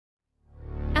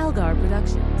Algar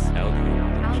Productions.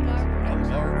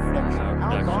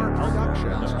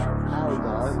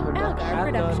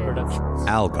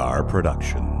 Algar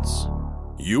Productions.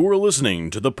 You are listening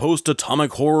to the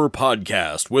Post-Atomic Horror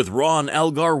Podcast with Ron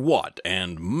Algar Watt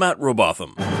and Matt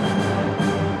Robotham.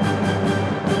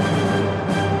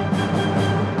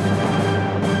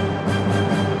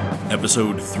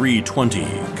 Episode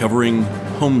 320, covering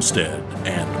Homestead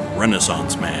and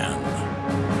Renaissance Man.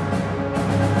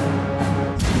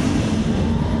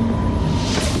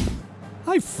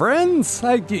 Hi, friends.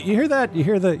 You hear that? You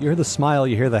hear the smile.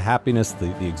 You hear the happiness,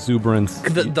 the exuberance.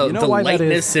 The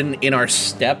lightness in our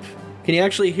step. Can you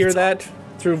actually hear that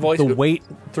through voice? The weight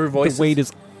through voices. The weight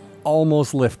is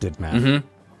almost lifted, man.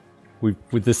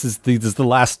 Mm-hmm. This is the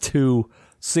last two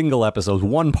single episodes,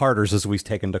 one-parters as we've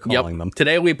taken to calling them.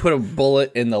 Today we put a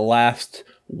bullet in the last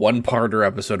one-parter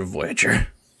episode of Voyager.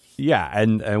 Yeah,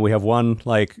 and we have one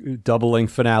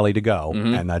double-length finale to go,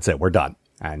 and that's it. We're done.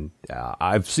 And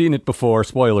I've seen it before.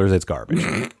 Spoilers, it's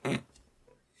garbage.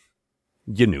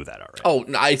 You knew that already. Oh,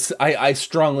 I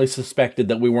strongly suspected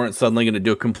that we weren't suddenly going to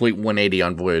do a complete 180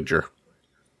 on Voyager.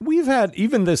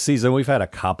 Even this season, we've had a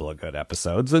couple of good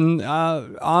episodes. And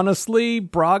honestly,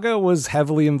 Braga was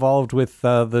heavily involved with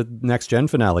the Next Gen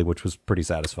finale, which was pretty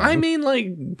satisfying. I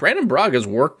mean, Brandon Braga's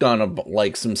worked on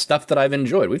some stuff that I've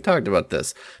enjoyed. We've talked about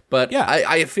this. But yeah,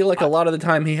 I feel like a lot of the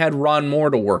time he had Ron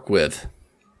Moore to work with.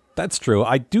 That's true.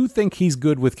 I do think he's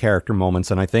good with character moments,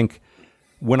 and I think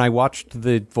when I watched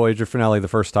the Voyager finale the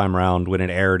first time around, when it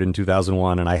aired in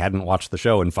 2001, and I hadn't watched the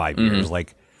show in 5 years,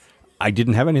 I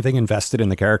didn't have anything invested in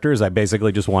the characters. I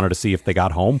basically just wanted to see if they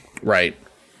got home. Right.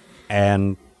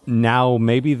 And now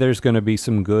maybe there's going to be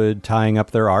some good tying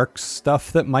up their arcs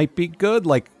stuff that might be good.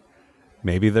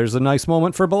 Maybe there's a nice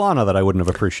moment for B'Elanna that I wouldn't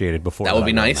have appreciated before. That would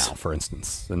be nice. Now, for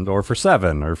instance. Or for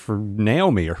Seven, or for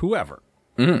Naomi, or whoever.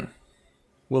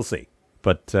 We'll see.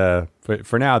 But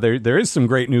for now, there is some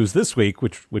great news this week,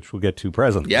 which we'll get to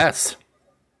presently. Yes.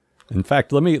 In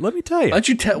fact, let me tell you. Why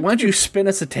don't you spin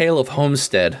us a tale of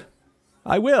Homestead?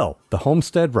 I will. The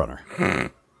Homestead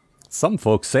Runner. Some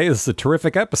folks say this is a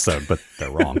terrific episode, but they're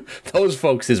wrong. Those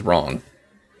folks is wrong.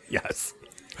 Yes.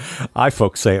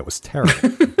 Folks say it was terrible.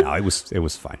 No, it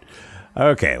was fine.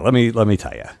 Okay, let me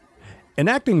tell you.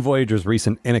 Enacting Voyager's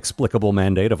recent inexplicable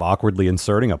mandate of awkwardly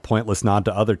inserting a pointless nod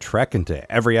to other Trek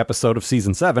into every episode of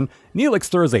Season 7, Neelix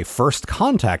throws a First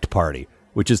Contact party,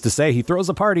 which is to say he throws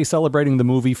a party celebrating the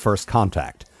movie First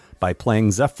Contact by playing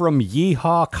Zephram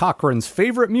Yeehaw Cochran's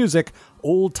favorite music,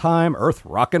 old-time Earth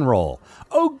rock and roll.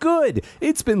 Oh good!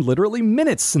 It's been literally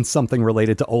minutes since something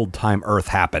related to old-time Earth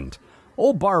happened.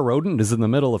 Old Bar Rodent is in the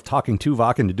middle of talking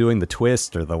Tuvok into doing the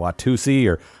twist, or the Watusi,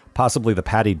 or possibly the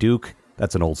Patty Duke.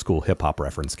 That's an old-school hip-hop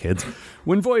reference, kids.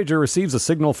 When Voyager receives a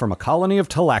signal from a colony of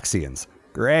Talaxians.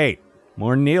 Great.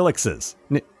 More Neelixes.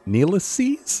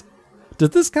 Neelixes?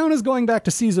 Does this count as going back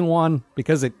to Season 1?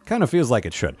 Because it kind of feels like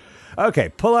it should. Okay,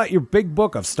 pull out your big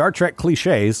book of Star Trek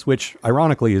cliches, which,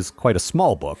 ironically, is quite a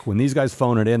small book. When these guys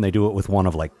phone it in, they do it with one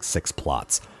of 6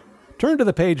 plots. Turn to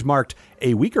the page marked,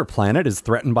 "A weaker planet is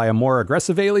threatened by a more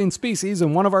aggressive alien species,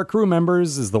 and one of our crew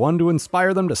members is the one to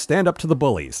inspire them to stand up to the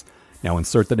bullies." Now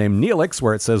insert the name Neelix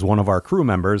where it says one of our crew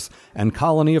members, and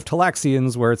Colony of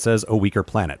Talaxians where it says a weaker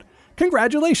planet.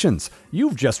 Congratulations!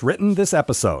 You've just written this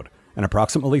episode, and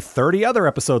approximately 30 other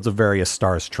episodes of various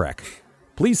Stars Trek.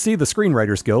 Please see the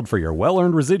Screenwriters Guild for your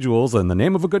well-earned residuals and the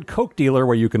name of a good coke dealer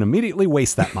where you can immediately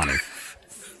waste that money.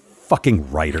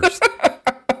 Fucking writers.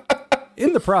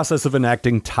 In the process of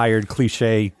enacting tired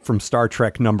cliche from Star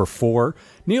Trek number 4,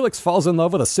 Neelix falls in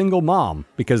love with a single mom,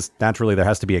 because naturally there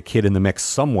has to be a kid in the mix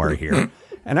somewhere here.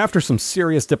 And after some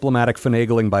serious diplomatic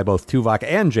finagling by both Tuvok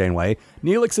and Janeway,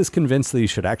 Neelix is convinced that he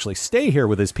should actually stay here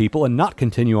with his people and not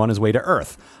continue on his way to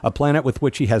Earth, a planet with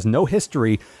which he has no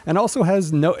history and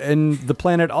the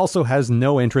planet also has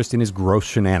no interest in his gross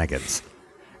shenanigans.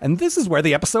 And this is where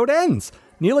the episode ends.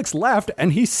 Neelix left,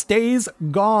 and he stays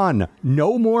gone.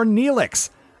 No more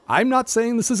Neelix. I'm not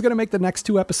saying this is going to make the next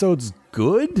 2 episodes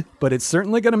good, but it's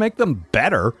certainly going to make them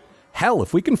better. Hell,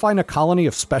 if we can find a colony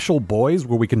of special boys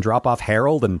where we can drop off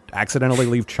Harold and accidentally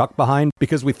leave Chuck behind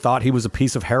because we thought he was a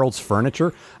piece of Harold's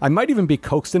furniture, I might even be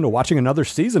coaxed into watching another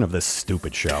season of this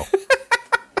stupid show.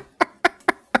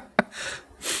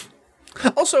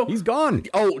 Also, he's gone.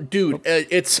 Oh, dude,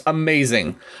 it's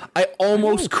amazing. I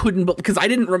almost couldn't, because I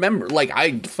didn't remember.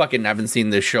 I fucking haven't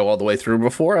seen this show all the way through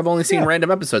before. I've only seen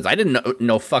random episodes. I didn't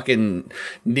know fucking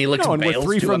Neelix Bales we're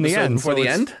 3 from the end. Before the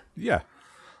end. Yeah.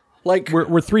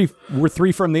 We're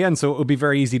three from the end, so it would be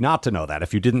very easy not to know that.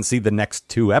 If you didn't see the next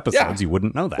 2 episodes, you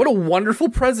wouldn't know that. What a wonderful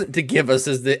present to give us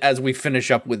as we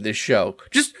finish up with this show.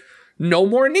 Just no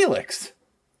more Neelix.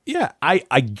 Yeah, I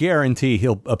guarantee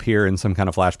he'll appear in some kind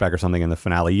of flashback or something in the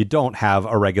finale. You don't have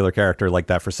a regular character like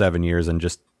that for 7 years and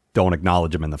just don't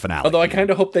acknowledge him in the finale. Although I kind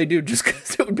of hope they do, just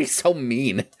because it would be so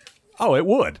mean. Oh, it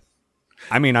would.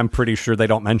 I mean, I'm pretty sure they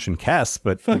don't mention Kess,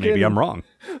 but maybe I'm wrong.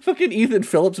 Fucking Ethan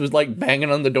Phillips was like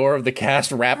banging on the door of the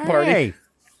cast rap party. Hey.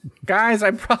 Guys,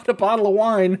 I brought a bottle of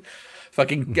wine.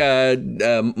 Fucking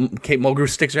Kate Mulgrew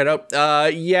sticks right out.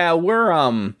 Yeah,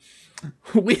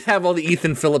 we have all the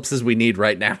Ethan Phillipses we need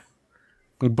right now.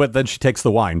 But then she takes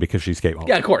the wine because she's Kate Mulgrew.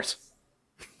 Yeah, of course.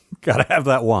 Gotta have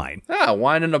that wine. Ah,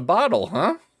 wine in a bottle,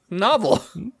 huh? Novel.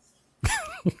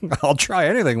 I'll try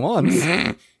anything once.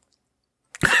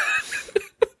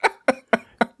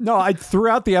 No,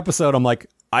 throughout the episode, I'm like,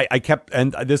 I kept,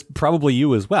 and this probably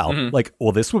you as well, like,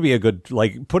 well, this would be a good,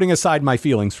 like, putting aside my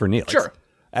feelings for Neelix. Sure.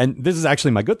 And this is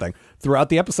actually my good thing. Throughout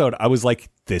the episode, I was like,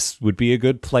 this would be a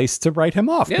good place to write him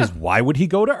off, because why would he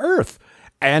go to Earth?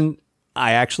 And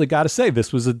I actually got to say,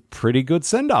 this was a pretty good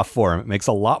send-off for him. It makes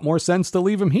a lot more sense to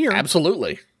leave him here.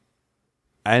 Absolutely.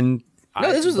 And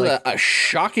this was a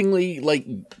shockingly, like,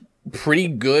 pretty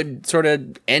good sort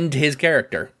of end to his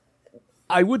character.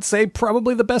 I would say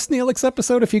probably the best Neelix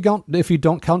episode if you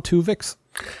don't count Tuvix.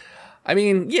 I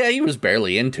mean, yeah, he was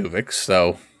barely in Tuvix,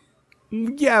 so...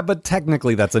 Yeah, but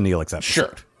technically that's a Neelix episode.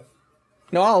 Sure.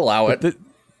 No, I'll allow it.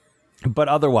 But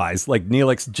otherwise, like,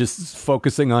 Neelix just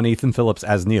focusing on Ethan Phillips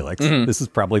as Neelix, this is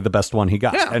probably the best one he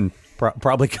got. Yeah. And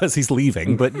probably because he's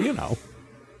leaving, but, you know.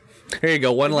 Here you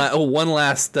go, one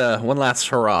last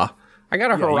hurrah. I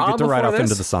got a hurrah you get to ride off this?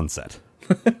 into the sunset.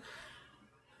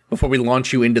 Before we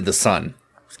launch you into the sun.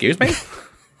 Excuse me?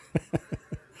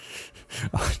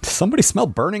 Does somebody smell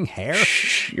burning hair?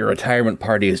 Shh, your retirement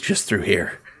party is just through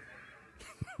here.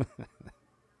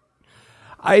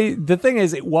 The thing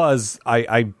is,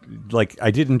 I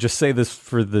didn't just say this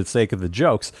for the sake of the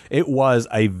jokes. It was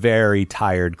a very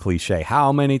tired cliche.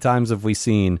 How many times have we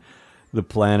seen the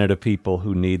planet of people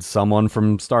who need someone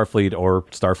from Starfleet or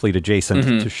Starfleet adjacent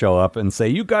to show up and say,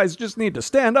 you guys just need to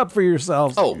stand up for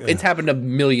yourselves? Oh, it's happened a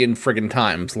million friggin'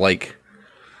 times. Like,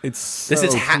 it's so this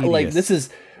is tedious. this is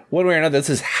one way or another.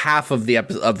 This is half of the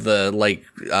episodes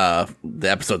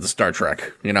of Star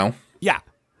Trek. You know? Yeah,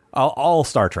 all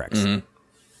Star Treks.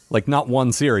 Like, not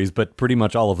one series, but pretty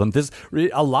much all of them.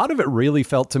 A lot of it really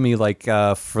felt to me like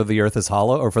For the Earth is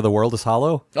Hollow, or For the World is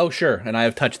Hollow. Oh, sure. And I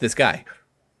have touched this guy.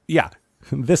 Yeah,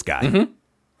 this guy.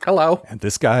 Hello. And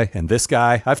this guy, and this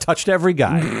guy. I've touched every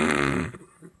guy.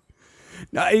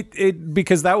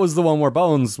 Because that was the one where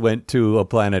Bones went to a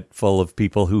planet full of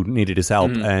people who needed his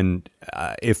help. And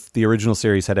if the original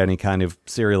series had any kind of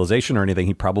serialization or anything,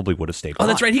 he probably would have stayed Oh,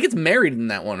 that's right. He gets married in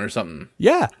that one or something.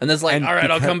 Yeah. And it's like, all right,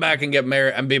 I'll come back and get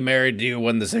married and be married to you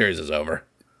when the series is over.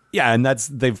 Yeah, and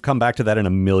they've come back to that in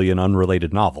a million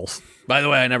unrelated novels. By the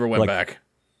way, I never went back.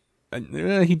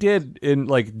 He did, in,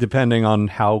 like, depending on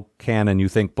how canon you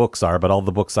think books are, but all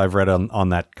the books I've read on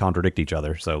that contradict each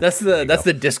other. So that's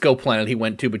the disco planet he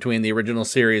went to between the original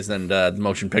series and the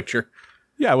motion picture.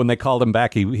 Yeah, when they called him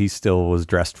back, he still was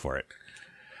dressed for it.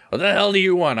 What the hell do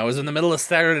you want? I was in the middle of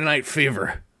Saturday Night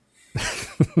Fever.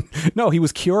 No, he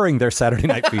was curing their Saturday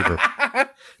Night Fever.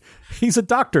 He's a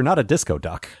doctor, not a disco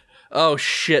duck. Oh,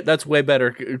 shit, that's way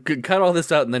better. Cut all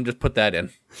this out and then just put that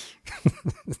in.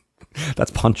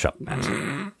 That's punch up,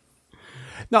 man.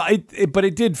 No, but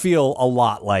it did feel a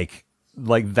lot like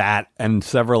that, and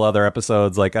several other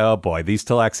episodes. Like, oh boy, these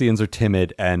Talaxians are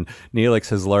timid, and Neelix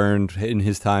has learned in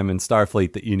his time in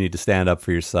Starfleet that you need to stand up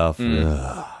for yourself.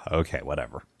 Okay,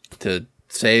 whatever. To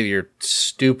save your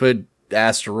stupid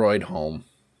asteroid home.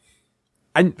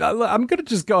 I'm gonna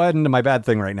just go ahead into my bad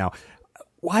thing right now.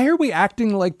 Why are we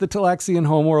acting like the Talaxian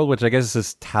homeworld, which I guess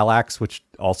is Talax, which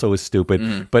also is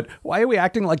stupid, but why are we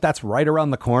acting like that's right around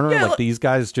the corner? Yeah, like these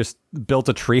guys just built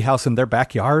a treehouse in their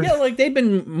backyard? Yeah, like they've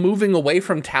been moving away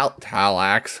from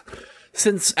Talax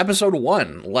since episode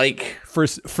 1. Like for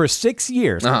 6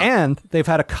 years, and they've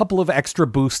had a couple of extra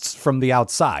boosts from the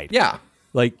outside. Yeah.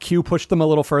 Like Q pushed them a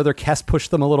little further, Kess pushed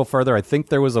them a little further. I think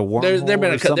there was a wormhole. There've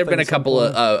been a couple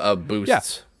of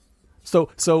boosts. Yeah.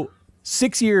 So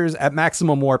 6 years at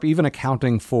maximum warp, even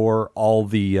accounting for all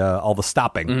the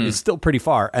stopping, is still pretty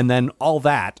far. And then all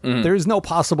that, there's no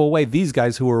possible way these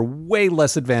guys who are way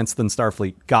less advanced than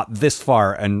Starfleet got this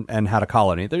far and had a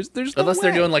colony. There's no Unless way.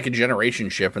 they're doing like a generation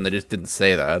ship and they just didn't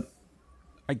say that.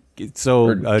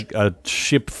 A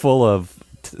ship full of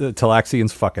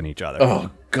Talaxians fucking each other. Oh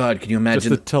God, can you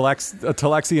imagine? Just a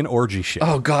Talaxian orgy ship.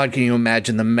 Oh God, can you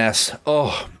imagine the mess?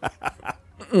 Oh,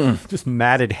 just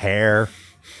matted hair.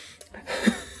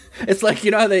 It's like,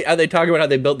 you know how they talk about how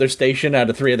they built their station out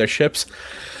of 3 of their ships?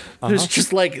 There's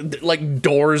just like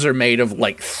doors are made of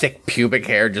like thick pubic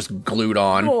hair just glued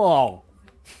on. Oh.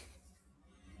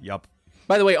 Yup.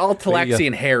 By the way, all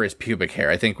Talaxian hair is pubic hair.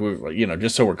 I think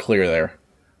just so we're clear there.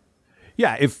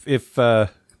 Yeah, if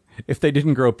they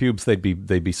didn't grow pubes, they'd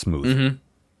be smooth. Mm-hmm.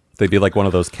 They'd be like one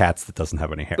of those cats that doesn't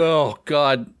have any hair. Oh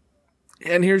God!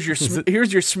 And here's your smooth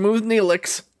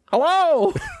Neelix.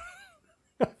 Hello.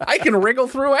 I can wriggle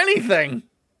through anything.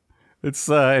 It's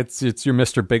your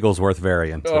Mr. Bigglesworth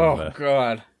variant.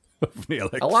 God. Of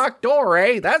Neelix. A locked door,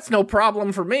 eh? That's no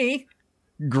problem for me.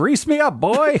 Grease me up,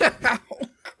 boy. Oh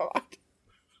God.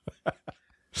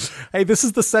 Hey, this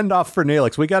is the send-off for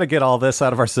Neelix. We got to get all this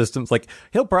out of our systems. Like,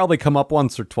 he'll probably come up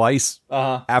once or twice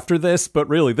after this, but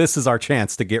really, this is our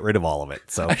chance to get rid of all of it.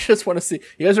 So I just want to see.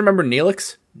 You guys remember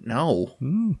Neelix? No.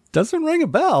 Doesn't ring a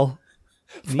bell.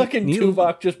 Fucking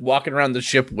Tuvok just walking around the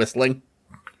ship whistling.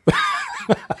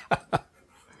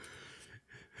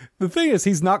 The thing is,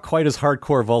 he's not quite as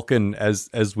hardcore Vulcan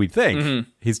as we think. Mm-hmm.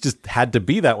 He's just had to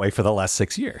be that way for the last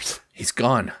 6 years. He's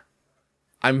gone.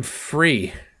 I'm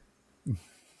free.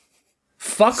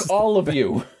 Fuck all of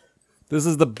you. This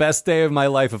is the best day of my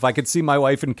life. If I could see my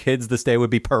wife and kids, this day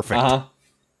would be perfect.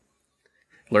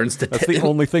 Learns to. That's the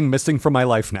only thing missing from my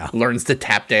life now. Learns to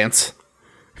tap dance.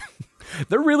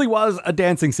 There really was a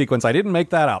dancing sequence. I didn't make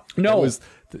that up. No. It was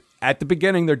at the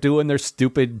beginning. They're doing their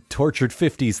stupid tortured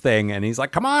 50s thing, and he's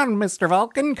like, "Come on, Mr.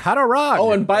 Vulcan, cut a rug."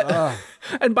 Oh, and by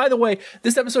the way,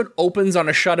 this episode opens on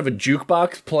a shot of a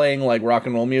jukebox playing like rock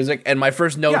and roll music, and my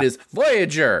first note is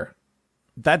Voyager.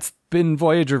 That's been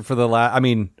Voyager for the last,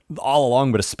 all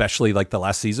along, but especially like the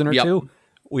last season or two.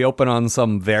 We open on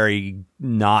some very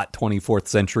not 24th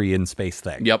century in space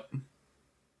thing. Yep.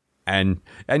 And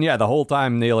yeah, the whole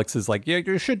time Neelix is like,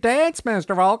 you should dance,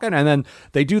 Mr. Vulcan. And then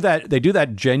they do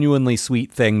that genuinely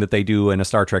sweet thing that they do in a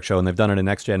Star Trek show, and they've done it in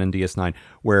Next Gen and DS9,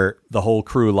 where the whole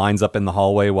crew lines up in the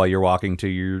hallway while you're walking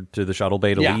to the shuttle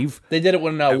bay to leave. They did it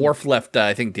when Worf left,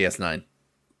 I think, DS9.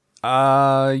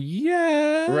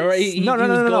 Yeah.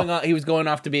 Remember, no. He was going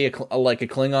off to be a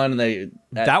Klingon, and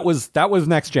that was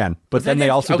Next Gen. But then they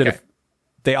also did it.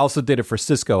 They also did it for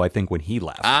Cisco, I think, when he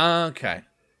left. Okay.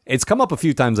 It's come up a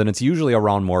few times, and it's usually a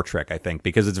Ron Moore trick, I think,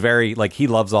 because it's very like he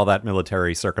loves all that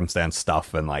military circumstance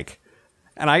stuff, and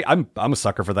I'm a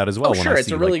sucker for that as well. Oh, sure,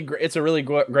 it's a really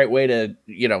great way to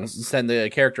send the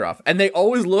character off, and they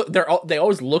always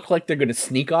look like they're going to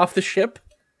sneak off the ship.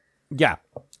 Yeah.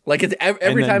 Like it's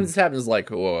every time this happens, like,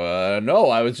 no,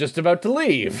 I was just about to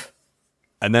leave.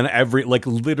 And then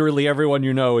literally everyone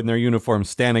in their uniform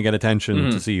standing at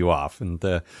attention to see you off. And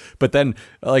but then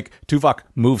like Tuvok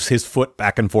moves his foot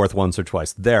back and forth once or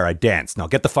twice. There, I danced. Now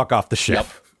get the fuck off the ship. Yep.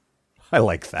 I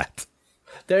like that.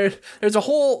 There's a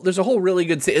whole really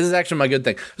good scene. This is actually my good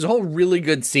thing. There's a whole really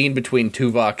good scene between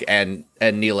Tuvok and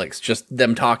Neelix. Just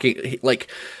them talking like.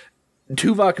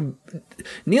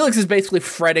 Neelix is basically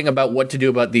fretting about what to do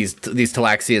about these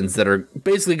Talaxians that are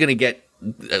basically going to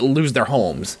lose their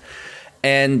homes.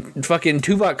 And fucking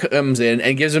Tuvok comes in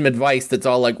and gives him advice that's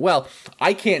all like, well,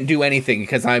 I can't do anything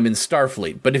because I'm in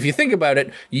Starfleet. But if you think about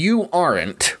it, you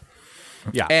aren't.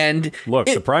 Yeah. And look,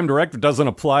 the Prime Directive doesn't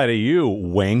apply to you,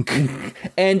 wink.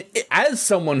 And as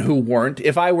someone who weren't,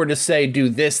 if I were to say do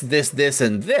this, this, this,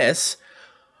 and this...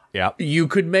 Yeah, you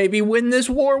could maybe win this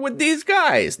war with these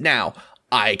guys. Now,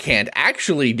 I can't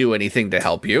actually do anything to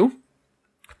help you.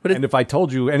 And if I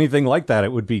told you anything like that,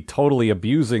 it would be totally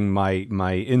abusing my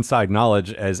inside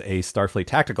knowledge as a Starfleet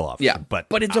tactical officer. Yeah, but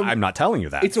I'm not telling you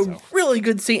that. It's a really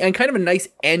good scene and kind of a nice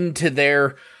end to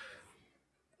their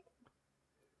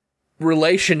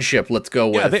relationship. Let's go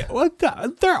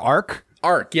with their arc.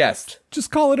 Arc, yes.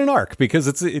 Just call it an arc because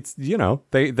it's the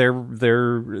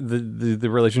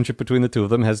relationship between the two of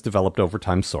them has developed over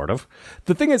time, sort of.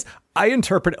 The thing is, I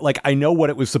interpret it like I know what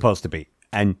it was supposed to be,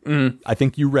 and I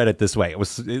think you read it this way. It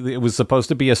was supposed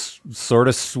to be a sort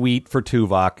of sweet for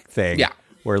Tuvok thing,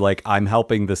 where like I'm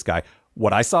helping this guy.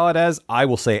 What I saw it as, I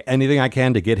will say anything I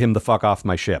can to get him the fuck off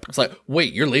my ship. It's like,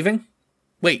 wait, you're leaving?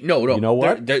 Wait, no. You know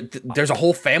what? There's a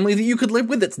whole family that you could live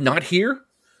with that's not here.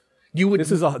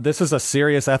 This is a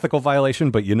serious ethical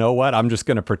violation, but you know what? I'm just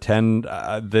going to pretend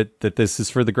that this is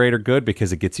for the greater good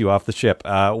because it gets you off the ship.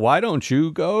 Why don't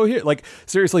you go here? Like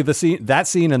seriously, that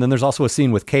scene, and then there's also a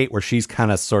scene with Kate where she's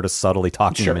kind of sort of subtly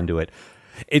talking him into it.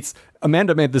 It's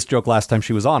Amanda made this joke last time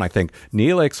she was on. I think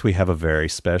Neelix, we have a very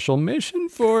special mission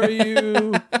for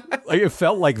you. Like it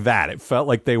felt like that. It felt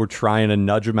like they were trying to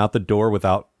nudge him out the door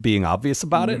without being obvious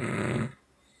about it.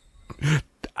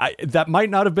 That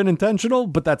might not have been intentional,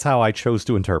 but that's how I chose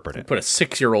to interpret it. Put a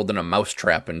 6-year-old in a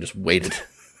mousetrap and just waited.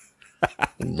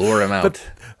 Lure him out.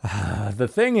 The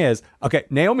thing is, okay,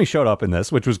 Naomi showed up in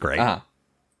this, which was great.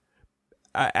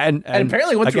 And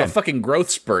apparently went through a again, fucking growth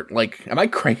spurt. Like, am I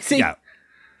crazy? Yeah.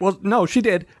 Well, no, she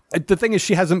did. The thing is,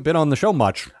 she hasn't been on the show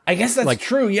much. I guess that's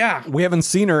true, yeah. We haven't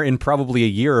seen her in probably a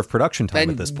year of production time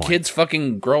And at this point. kids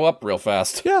fucking grow up real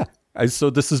fast. Yeah. So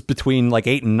this is between like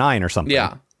 8 and 9 or something.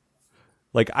 Yeah.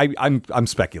 Like I'm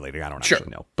speculating. I don't Sure.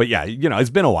 actually know. But yeah, it's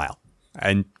been a while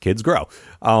and kids grow.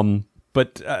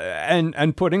 But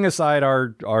and putting aside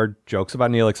our jokes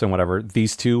about Neelix and whatever,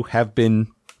 these two have been,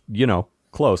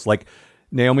 close. Like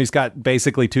Naomi's got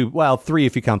basically 3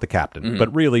 if you count the captain,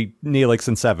 but really Neelix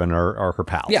and Seven are her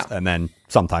pals. Yeah. And then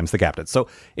sometimes the captain. So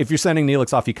if you're sending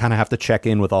Neelix off, you kind of have to check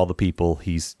in with all the people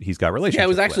he's got relationships with. Yeah, it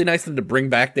was actually nice of them to bring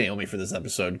back Naomi for this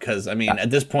episode because, I mean,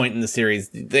 at this point in the series,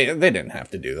 they didn't have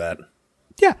to do that.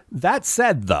 Yeah. That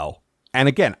said, though, and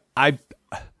again,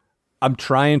 I'm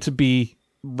trying to be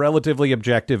relatively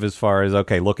objective as far as,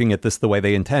 okay, looking at this the way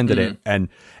they intended it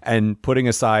and putting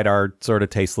aside our sort of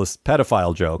tasteless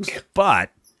pedophile jokes.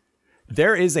 But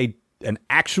there is an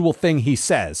actual thing he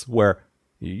says where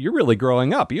you're really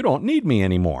growing up. You don't need me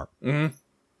anymore. Mm-hmm.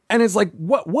 And it's like,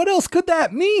 what else could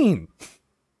that mean?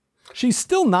 She's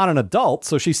still not an adult,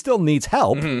 so she still needs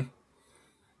help. Mm-hmm.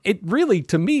 It really,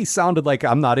 to me, sounded like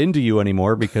I'm not into you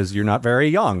anymore because you're not very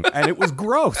young. And it was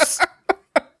gross.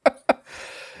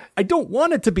 I don't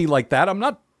want it to be like that. I'm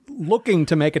not looking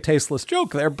to make a tasteless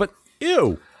joke there, but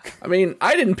ew. I mean,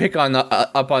 I didn't pick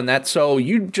up on that, so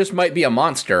you just might be a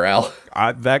monster, Al.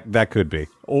 That could be.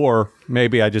 Or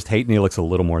maybe I just hate Neelix a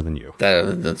little more than you.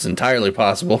 That's entirely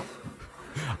possible.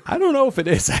 I don't know if it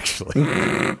is, actually.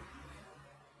 I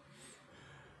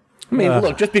mean,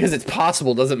 look, just because it's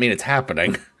possible doesn't mean it's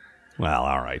happening. Well,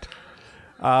 all right.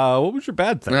 What was your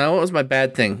bad thing? What was my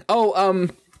bad thing? Oh,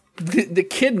 the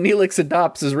kid Neelix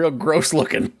adopts is real gross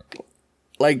looking.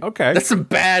 Like, okay, that's some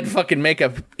bad fucking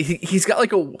makeup. He's got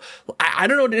like I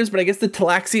don't know what it is, but I guess the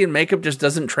Talaxian makeup just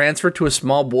doesn't transfer to a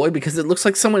small boy because it looks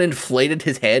like someone inflated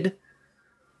his head.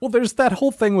 Well, there's that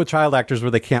whole thing with child actors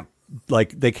where they can't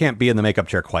be in the makeup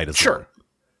chair quite as long.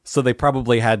 So they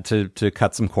probably had to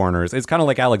cut some corners. It's kind of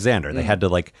like Alexander. They had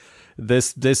to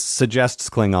this suggests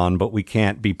Klingon, but we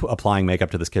can't be applying makeup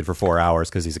to this kid for 4 hours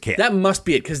because he's a kid. That must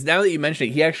be it, because now that you mention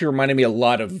it, he actually reminded me a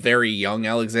lot of very young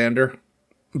Alexander.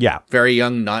 Yeah. Very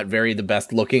young, not very the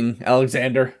best looking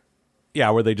Alexander. Yeah,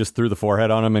 where they just threw the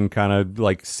forehead on him and kind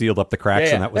of sealed up the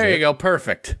cracks, and that was there it. you go,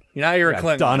 perfect. Now you're a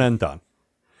Klingon. Done and done.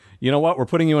 You know what? We're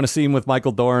putting you in a scene with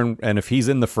Michael Dorn, and if he's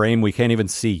in the frame, we can't even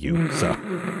see you,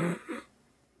 so...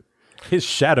 His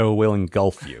shadow will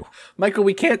engulf you. Michael,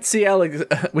 we can't see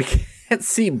we can't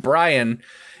see Brian.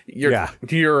 You're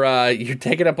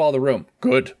taking up all the room.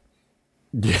 Good.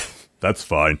 Yeah, that's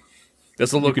fine.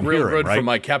 This will look real good for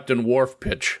my Captain Worf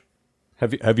pitch.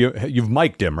 You've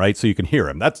mic'd him, right? So you can hear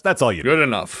him. That's all you Good do.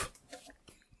 enough.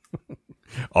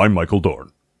 I'm Michael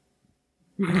Dorn.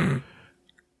 I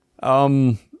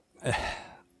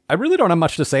really don't have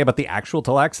much to say about the actual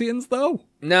Talaxians, though.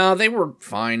 No, they were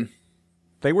fine.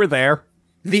 They were there.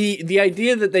 The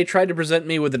idea that they tried to present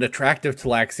me with an attractive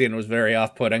Talaxian was very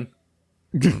off-putting.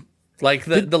 Like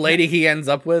the lady he ends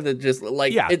up with, it just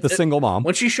like the single mom.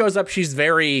 When she shows up, she's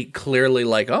very clearly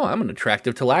like, "Oh, I'm an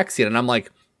attractive Talaxian," and I'm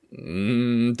like,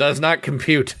 does not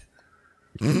compute.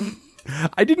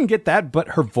 I didn't get that, but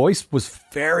her voice was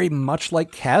very much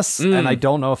like Kes, and I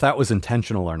don't know if that was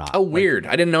intentional or not. Oh, weird!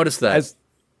 I didn't notice that.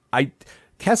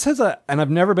 Kes has and I've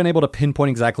never been able to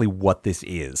pinpoint exactly what this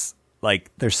is.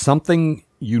 Like, there's something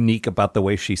unique about the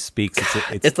way she speaks.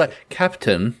 It's like,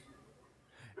 Captain.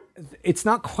 It's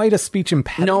not quite a speech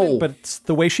impediment, but it's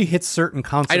the way she hits certain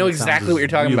consonants. I know exactly what you're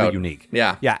talking about. Unique.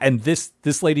 Yeah. Yeah, and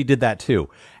this lady did that too.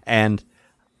 And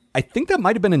I think that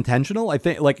might have been intentional. I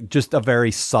think, just a very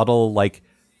subtle,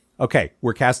 okay,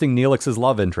 we're casting Neelix's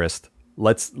love interest.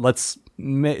 Let's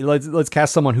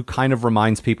cast someone who kind of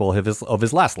reminds people of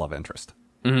his last love interest.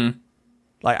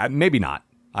 Mm-hmm. Maybe not.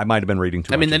 I might have been reading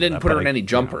too much. I mean, they didn't put her in any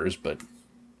jumpers, but...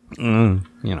 No,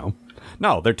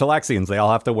 they're Talaxians. They all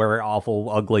have to wear awful,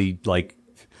 ugly,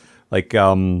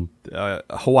 Hawaiian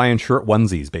shirt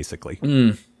onesies, basically.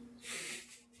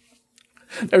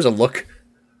 There's a look.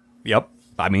 Yep.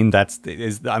 I mean,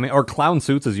 or clown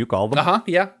suits, as you call them. Uh-huh,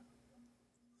 yeah.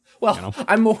 Well,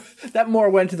 that more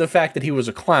went to the fact that he was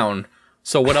a clown,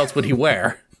 so what else would he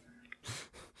wear?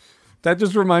 That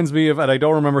just reminds me of, and I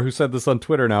don't remember who said this on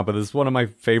Twitter now, but this is one of my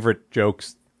favorite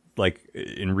jokes,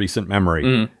 in recent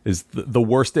memory, is the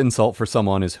worst insult for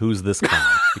someone is, who's this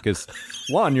clown? Because,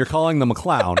 one, you're calling them a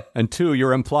clown, and two,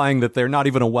 you're implying that they're not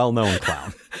even a well-known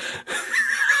clown.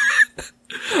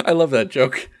 I love that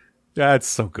joke. That's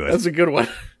so good. That's a good one.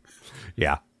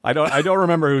 Yeah. I don't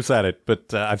remember who said it,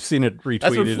 but I've seen it retweeted.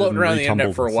 That's been floating and around the internet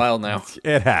retumbled. for a while now.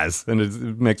 It has, and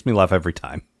it makes me laugh every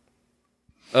time.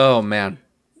 Oh, man.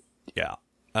 Yeah.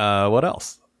 What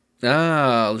else?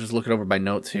 I'll just look it over my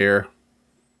notes here.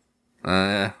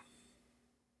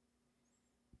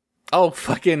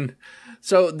 Fucking...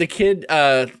 So, the kid...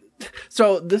 the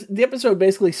episode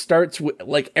basically starts with,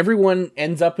 like, everyone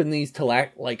ends up in these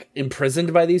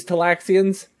imprisoned by these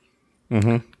Talaxians.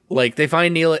 Mm-hmm. Like, they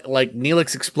find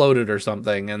Neelix exploded or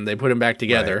something, and they put him back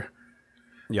together.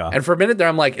 Right. Yeah. And for a minute there,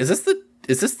 I'm like, is this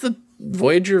the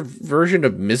Voyager version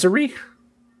of Misery?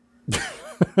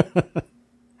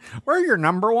 We're your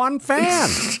number one fan.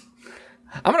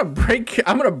 I'm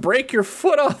gonna break your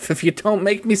foot off if you don't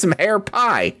make me some hair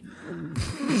pie.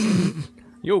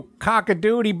 You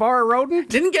cockadoodie bar rodent.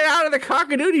 Didn't get out of the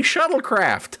cockadoodie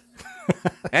shuttlecraft.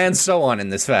 And so on in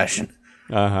this fashion.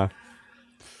 Uh-huh.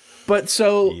 But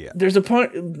so there's a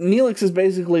point. Neelix is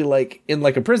basically like in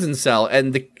like a prison cell,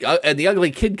 and the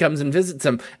ugly kid comes and visits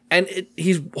him, and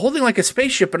he's holding like a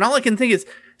spaceship, and all I can think is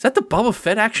that the Boba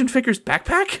Fett action figure's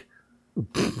backpack?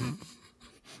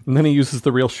 And then he uses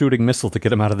the real shooting missile to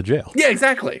get him out of the jail. Yeah,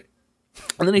 exactly.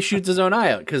 And then he shoots his own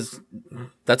eye out because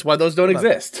that's why those don't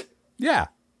exist. Yeah.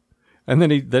 And then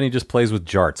he just plays with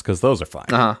jarts because those are fine.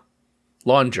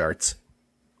 Lawn jarts.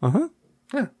 Uh-huh.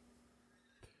 Yeah.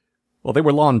 Well, they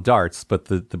were lawn darts, but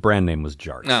the brand name was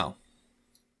Jarts. No.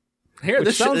 Here,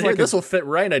 this will fit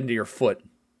right under your foot.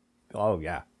 Oh,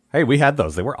 yeah. Hey, we had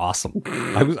those. They were awesome.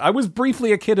 I was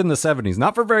briefly a kid in the 70s.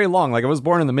 Not for very long. Like, I was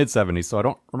born in the mid-70s, so I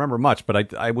don't remember much,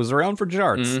 but I was around for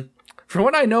Jarts. Mm-hmm. From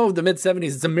what I know of the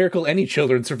mid-70s, it's a miracle any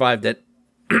children survived it.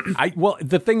 Well,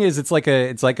 the thing is, it's like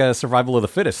a survival of the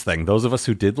fittest thing. Those of us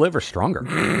who did live are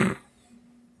stronger.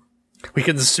 We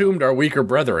consumed our weaker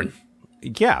brethren.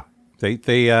 Yeah.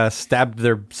 They stabbed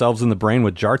themselves in the brain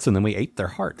with jarts, and then we ate their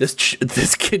heart. This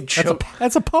kid choked.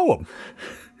 That's a poem.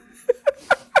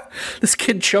 This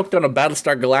kid choked on a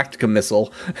Battlestar Galactica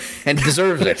missile and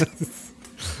deserves it.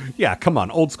 Yeah, come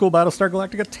on. Old school Battlestar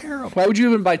Galactica, terrible. Why would you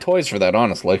even buy toys for that,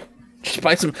 honestly? Just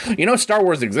buy some... You know Star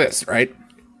Wars exists, right?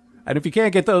 And if you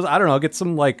can't get those, I don't know, get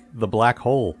some, like, the black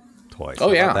hole toys.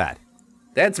 Oh, yeah. That?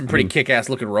 They had some pretty kick-ass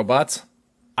looking robots.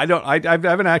 I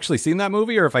haven't actually seen that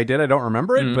movie, or if I did, I don't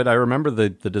remember it, but I remember the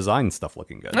design stuff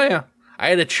looking good. Oh, yeah. I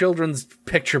had a children's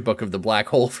picture book of the black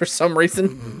hole for some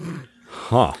reason.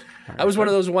 Huh. I was one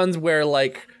of those ones where,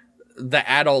 like, the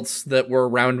adults that were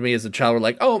around me as a child were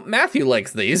like, oh, Matthew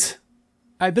likes these.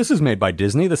 This is made by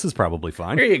Disney. This is probably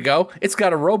fine. Here you go. It's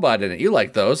got a robot in it. You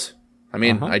like those. I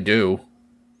mean, I do.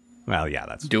 Well, yeah,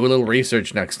 that's... Do a little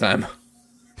research next time.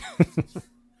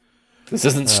 This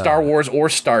isn't Star Wars or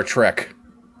Star Trek.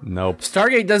 Nope.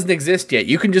 Stargate doesn't exist yet.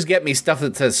 You can just get me stuff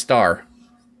that says Star.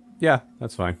 Yeah,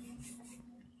 that's fine.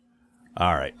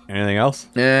 All right. Anything else?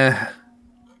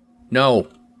 No.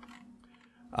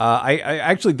 I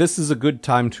actually, this is a good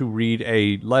time to read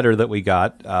a letter that we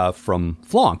got from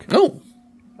Flonk. Oh.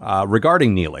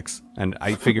 Regarding Neelix. And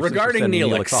I figured regarding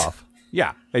Neelix off.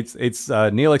 Yeah. It's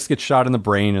Neelix gets shot in the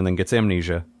brain and then gets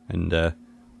amnesia and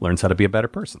learns how to be a better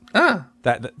person.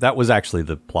 That was actually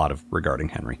the plot of Regarding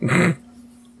Henry.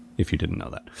 If you didn't know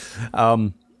that.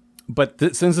 But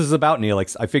since this is about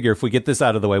Neelix, I figure if we get this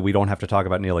out of the way, we don't have to talk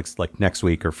about Neelix like next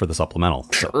week or for the supplemental.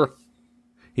 Sure. So,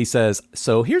 he says,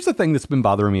 so here's the thing that's been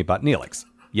bothering me about Neelix.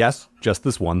 Yes, just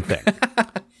this one thing.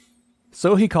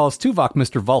 So he calls Tuvok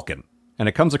Mr. Vulcan, and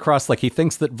it comes across like he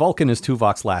thinks that Vulcan is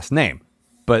Tuvok's last name.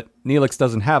 But Neelix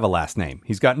doesn't have a last name.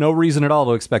 He's got no reason at all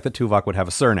to expect that Tuvok would have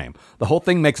a surname. The whole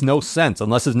thing makes no sense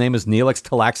unless his name is Neelix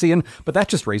Talaxian, but that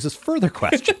just raises further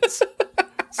questions.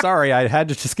 Sorry, I had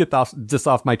to just get this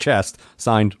off my chest.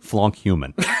 Signed, Flonk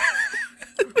Human.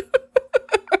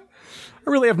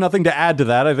 I really have nothing to add to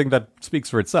that. I think that speaks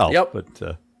for itself. Yep.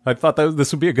 But I thought that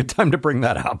this would be a good time to bring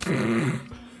that up.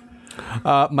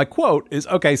 My quote is,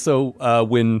 okay, so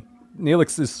when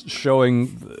Neelix is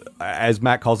showing, as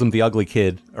Matt calls him, the ugly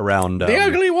kid around... the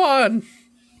ugly one!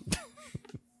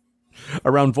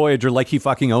 Around Voyager like he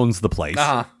fucking owns the place.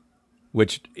 Uh-huh.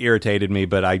 Which irritated me,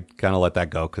 but I kind of let that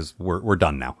go because we're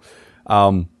done now.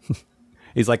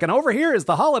 He's like, and over here is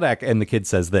the holodeck. And the kid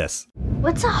says this.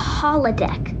 What's a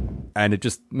holodeck? And it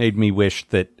just made me wish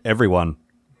that everyone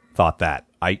thought that.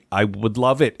 I would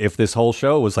love it if this whole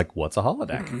show was like, what's a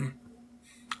holodeck?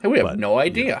 Hey, we have no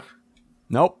idea. Yeah.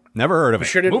 Nope. Never heard of it.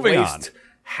 Sure didn't Moving waste on.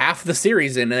 half the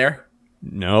series in there.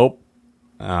 Nope.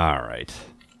 All right.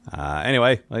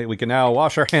 Anyway, we can now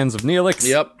wash our hands of Neelix.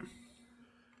 Yep.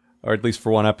 Or at least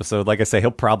for one episode. Like I say,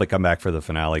 he'll probably come back for the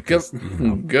finale.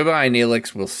 Goodbye,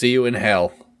 Neelix. We'll see you in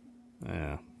hell.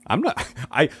 Yeah. I'm not.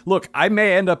 I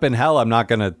may end up in hell. I'm not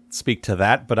going to speak to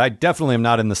that, but I definitely am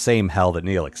not in the same hell that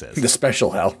Neelix is. The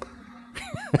special hell.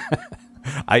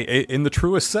 In the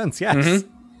truest sense, yes. Mm-hmm.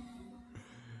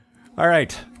 All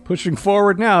right, pushing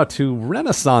forward now to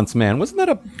Renaissance Man. Wasn't that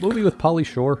a movie with Pauly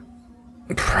Shore?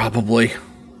 Probably.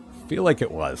 Feel like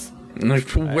it was.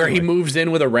 Where he moves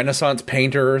in with a Renaissance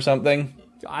painter or something.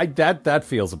 That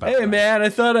feels about right. Man, I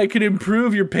thought I could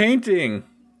improve your painting.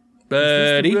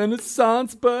 Buddy.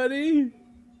 Renaissance, buddy.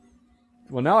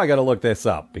 Well, now I got to look this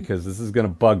up because this is going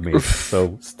to bug me.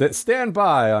 So stand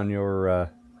by on your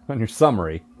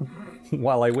summary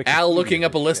while I Wikipedia. Al looking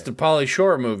up a list of Pauly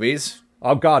Shore movies.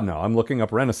 Oh God, no! I'm looking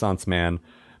up Renaissance Man,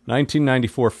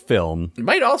 1994 film.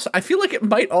 I feel like it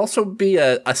might also be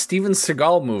a Steven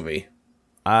Seagal movie.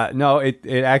 No, it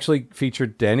actually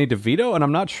featured Danny DeVito, and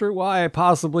I'm not sure why I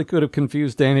possibly could have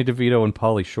confused Danny DeVito and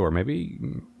Pauly Shore.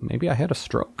 Maybe I had a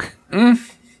stroke.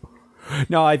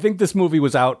 No, I think this movie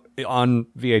was out on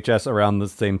VHS around the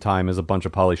same time as a bunch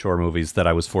of Pauly Shore movies that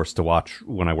I was forced to watch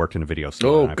when I worked in a video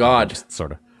store. Oh, God.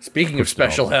 Sort of. Speaking of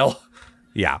special hell.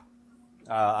 Yeah.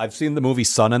 I've seen the movie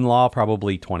Son-in-Law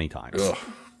probably 20 times. Ugh,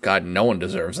 God, no one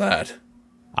deserves that.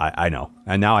 I know.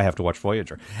 And now I have to watch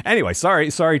Voyager. Anyway,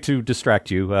 sorry to distract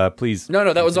you. Please.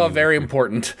 No, that was all very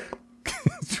important.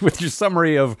 With your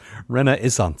summary of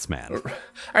Renaissance Man. All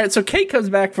right, so Kate comes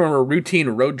back from a routine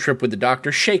road trip with the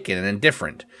Doctor shaken and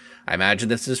indifferent. I imagine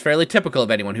this is fairly typical of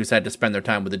anyone who's had to spend their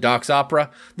time with the Doc's opera,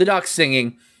 the Doc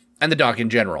singing, and the Doc in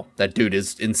general. That dude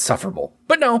is insufferable.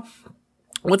 But no,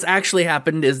 what's actually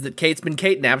happened is that Kate's been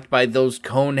Kate-napped by those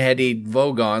cone-headed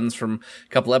Vogons from a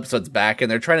couple episodes back,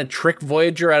 and they're trying to trick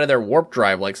Voyager out of their warp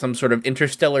drive like some sort of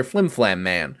interstellar flim-flam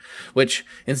man, which,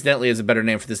 incidentally, is a better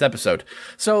name for this episode.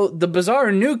 So, the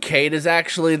bizarre new Kate is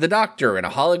actually the Doctor in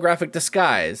a holographic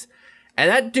disguise, and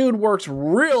that dude works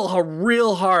real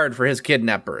hard for his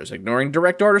kidnappers, ignoring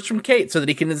direct orders from Kate so that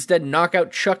he can instead knock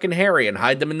out Chuck and Harry and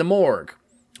hide them in the morgue.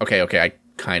 Okay, I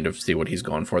kind of see what he's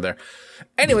going for there.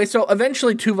 Anyway, so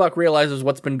eventually Tuvok realizes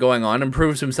what's been going on and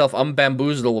proves himself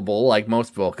unbamboozleable like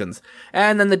most Vulcans.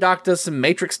 And then the Doc does some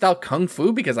Matrix-style kung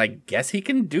fu because I guess he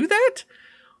can do that?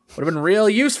 Would have been real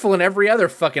useful in every other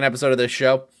fucking episode of this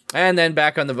show. And then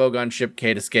back on the Vogon ship,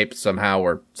 Kate escapes somehow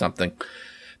or something.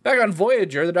 Back on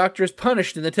Voyager, the Doctor is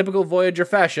punished in the typical Voyager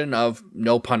fashion of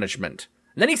no punishment.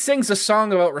 And then he sings a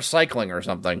song about recycling or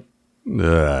something.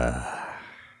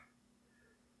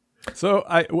 So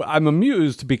I'm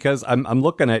amused because I'm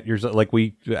looking at your, like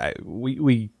we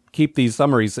keep these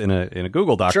summaries in a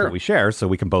Google Doc that we share so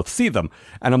we can both see them,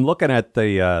 and I'm looking at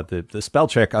the spell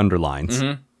check underlines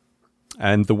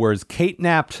and the words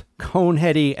Kate-napped,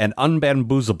 coneheady, and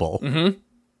unbamboozable.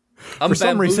 For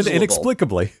some reason,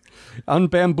 inexplicably,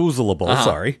 unbamboozleable.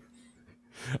 Sorry.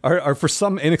 Are for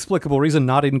some inexplicable reason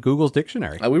not in Google's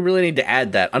dictionary. We really need to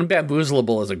add that.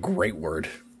 Unbamboozleable is a great word.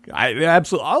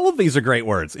 Absolutely, all of these are great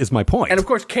words, is my point. And of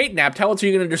course, Kate napped. How else are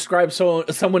you going to describe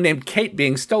someone named Kate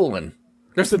being stolen?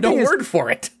 There's no word for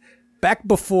it. Back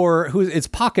before, it's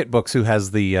Pocketbooks who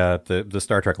has the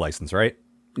Star Trek license, right?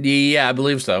 Yeah, I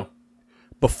believe so.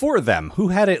 Before them, who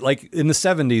had it like in the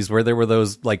 70s where there were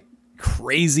those like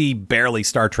crazy, barely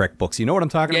Star Trek books? You know what I'm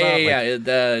talking about?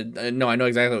 Yeah. No, I know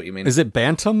exactly what you mean. Is it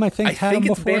Bantam, I think? I think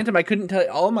it's Bantam. I couldn't tell you.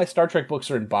 All of my Star Trek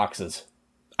books are in boxes.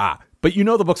 But you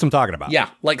know the books I'm talking about. Yeah,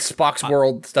 like Spock's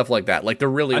World, stuff like that. Like the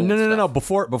really old No.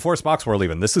 Before Spock's World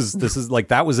even. This is like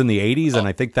that was in the 80s, and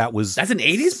I think that was... That's an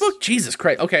 80s book? Jesus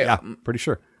Christ. Okay. Yeah, pretty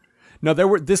sure. No,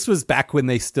 this was back when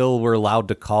they still were allowed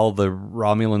to call the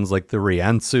Romulans like the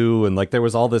Riansu, and like there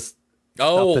was all this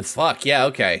stuff fuck. Yeah,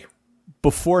 okay.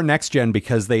 Before Next Gen,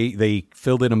 because they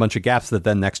filled in a bunch of gaps that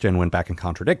then Next Gen went back and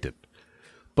contradicted.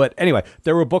 But anyway,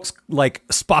 there were books like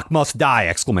Spock Must Die!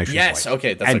 Exclamation point. Yes,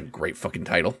 okay, that's a great fucking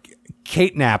title.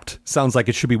 Kate-napped sounds like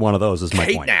it should be one of those, is my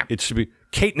point. Kate-napped. It should be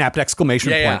Kate-napped!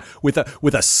 Exclamation point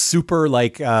with a super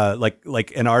like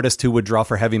an artist who would draw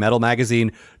for Heavy Metal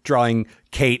magazine drawing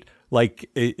Kate like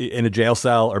in a jail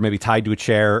cell or maybe tied to a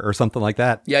chair or something like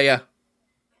that. Yeah.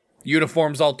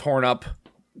 Uniforms all torn up.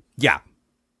 Yeah.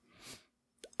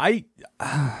 I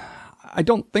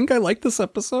don't think I like this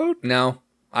episode. No.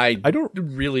 I don't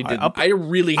really did. I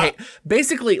really hate.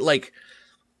 Basically, like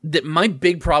my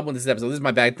big problem with this episode. This is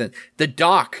my bad thing. The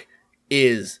Doc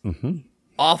is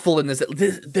awful in this.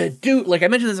 The dude, like I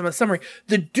mentioned this in my summary.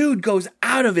 The dude goes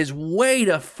out of his way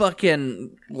to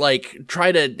fucking like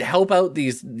try to help out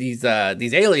these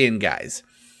alien guys.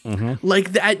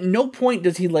 Like at no point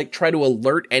does he like try to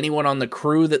alert anyone on the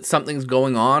crew that something's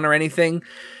going on or anything.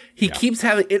 He keeps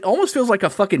having, it almost feels like a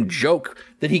fucking joke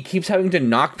that he keeps having to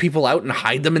knock people out and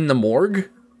hide them in the morgue.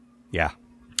 Yeah.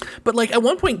 But like at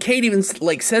one point, Kate even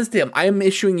like says to him, "I am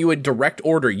issuing you a direct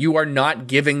order. You are not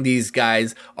giving these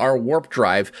guys our warp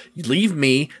drive. Leave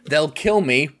me. They'll kill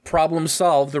me. Problem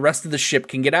solved. The rest of the ship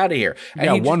can get out of here."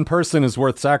 And one person is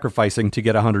worth sacrificing to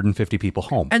get 150 people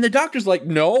home. And the doctor's like,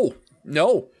 "No,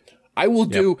 I will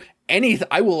do anything.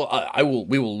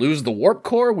 We will lose the warp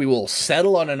core. We will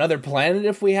settle on another planet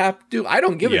if we have to. I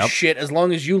don't give a shit as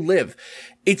long as you live."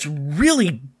 It's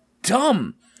really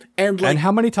dumb. And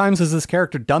how many times has this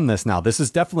character done this now? This is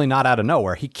definitely not out of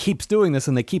nowhere. He keeps doing this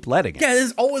and they keep letting it. Yeah,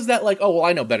 there's always that like, oh, well,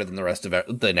 I know better than the rest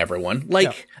of than everyone.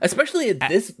 Like, especially at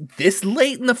this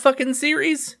late in the fucking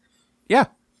series. Yeah.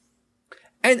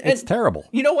 And it's terrible.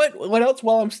 You know what? What else?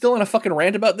 While I'm still on a fucking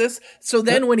rant about this. So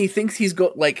then when he thinks he's his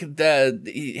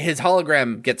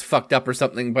hologram gets fucked up or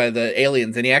something by the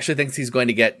aliens, and he actually thinks he's going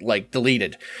to get like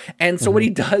deleted. And so what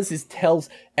he does is tells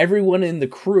everyone in the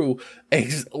crew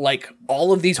like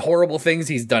all of these horrible things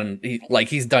he's done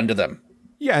to them.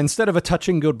 Yeah, instead of a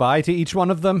touching goodbye to each one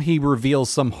of them, he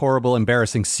reveals some horrible,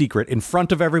 embarrassing secret in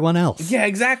front of everyone else. Yeah,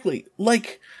 exactly.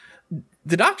 Like,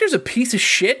 the doctor's a piece of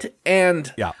shit,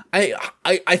 and I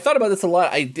thought about this a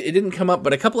lot. It didn't come up,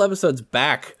 but a couple episodes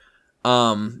back,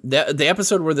 the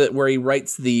episode where he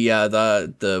writes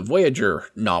the Voyager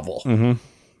novel,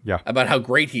 about how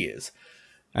great he is,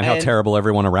 and how terrible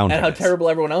everyone around him is. And how terrible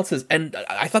everyone else is. And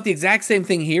I thought the exact same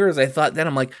thing here as I thought then.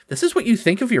 I'm like, this is what you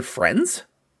think of your friends?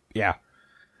 Yeah.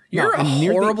 You're a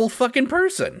horrible fucking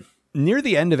person. Near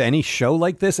the end of any show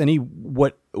like this, any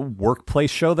workplace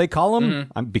show they call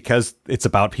them, because it's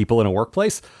about people in a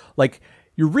workplace, like,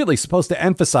 you're really supposed to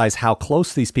emphasize how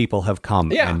close these people have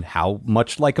come and how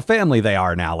much like a family they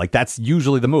are now. Like, that's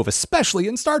usually the move, especially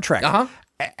in Star Trek.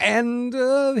 And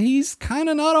he's kind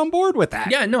of not on board with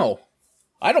that. Yeah, no.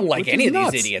 I don't like any of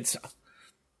these idiots.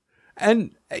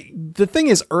 And the thing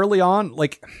is, early on,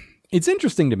 like, it's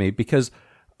interesting to me because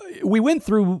you went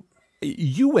through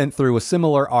a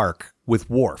similar arc with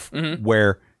Worf,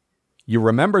 where you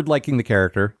remembered liking the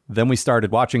character, then we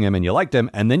started watching him and you liked him,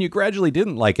 and then you gradually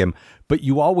didn't like him, but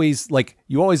you always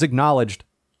acknowledged,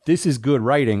 this is good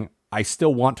writing, I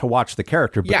still want to watch the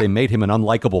character, but they made him an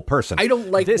unlikable person. I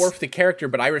don't like Worf the character,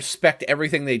 but I respect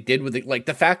everything they did with it. Like,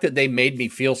 the fact that they made me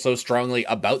feel so strongly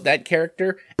about that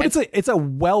character. But it's a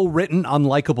well-written,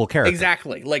 unlikable character.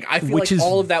 Exactly. Like, I feel like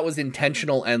all of that was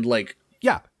intentional and, like...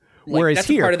 Yeah. Whereas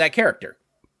that's part of that character.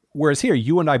 Whereas here,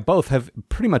 you and I both have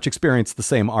pretty much experienced the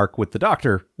same arc with the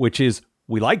Doctor, which is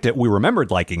we liked it. We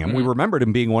remembered liking him. We remembered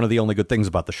him being one of the only good things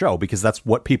about the show because that's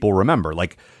what people remember.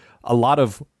 Like, a lot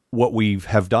of what we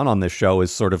have done on this show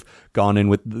is sort of gone in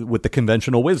with the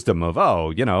conventional wisdom of,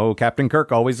 Captain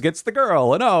Kirk always gets the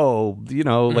girl,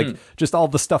 and like just all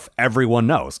the stuff everyone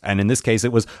knows. And in this case,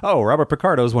 it was, Robert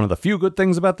Picardo is one of the few good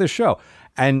things about this show.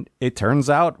 And it turns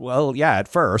out, well, yeah, at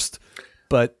first,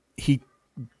 but he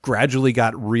gradually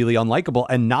got really unlikable,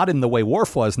 and not in the way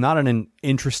Worf was, not in an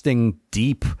interesting,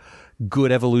 deep,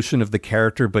 good evolution of the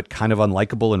character, but kind of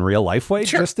unlikable in real life way.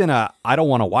 Just in a, I don't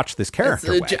want to watch this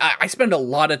character way. I spend a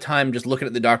lot of time just looking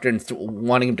at the Doctor and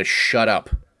wanting him to shut up.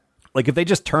 Like, if they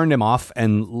just turned him off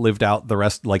and lived out the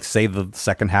rest, like, say, the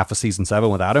second half of season 7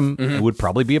 without him, it would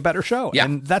probably be a better show. Yeah.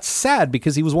 And that's sad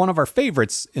because he was one of our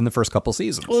favorites in the first couple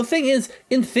seasons. Well, the thing is,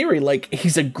 in theory, like,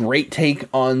 he's a great take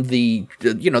on the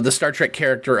Star Trek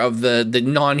character of the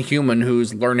non-human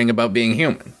who's learning about being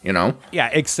human, Yeah,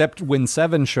 except when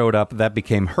 7 showed up, that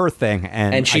became her thing.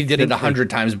 And she did it 100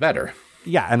 times better.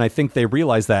 Yeah, and I think they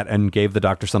realized that and gave the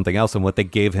Doctor something else, and what they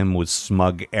gave him was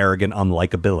smug, arrogant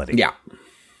unlikability. Yeah.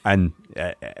 And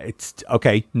it's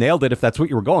okay, nailed it if that's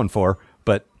what you were going for,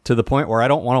 but to the point where I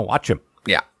don't want to watch him.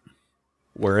 Yeah.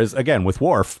 Whereas, again, with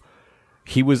Worf,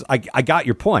 he was, I got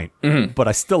your point, but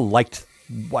I still liked,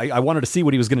 I wanted to see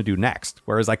what he was going to do next,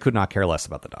 whereas I could not care less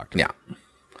about the Doctor. Yeah.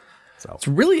 So it's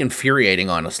really infuriating,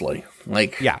 honestly.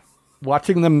 Like, yeah,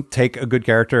 watching them take a good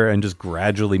character and just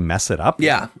gradually mess it up.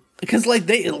 Yeah. Because,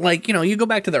 you go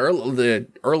back to the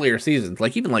earlier seasons,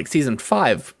 like, even, like, season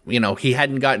 5, he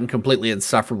hadn't gotten completely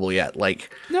insufferable yet.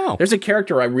 Like, no. There's a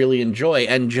character I really enjoy,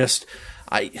 and just,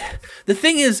 the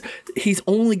thing is, he's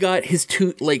only got his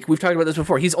 2, like, we've talked about this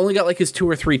before, he's only got, like, his 2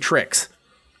 or 3 tricks.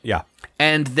 Yeah.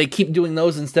 And they keep doing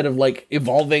those instead of, like,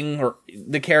 evolving or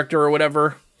the character or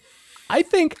whatever. I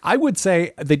would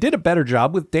say they did a better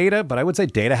job with Data, but I would say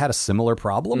Data had a similar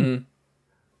problem.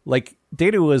 Like,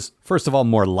 Data was, first of all,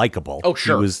 more likable. Oh,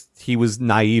 sure. He was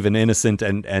naive and innocent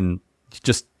and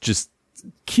just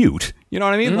cute. You know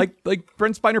what I mean? Like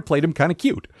Brent Spiner played him kind of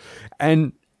cute.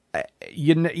 And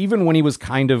even when he was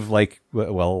kind of like,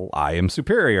 well, I am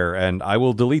superior and I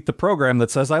will delete the program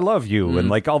that says I love you. And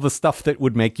like all the stuff that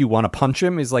would make you want to punch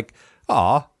him is like,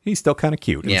 aw, he's still kind of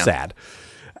cute and sad.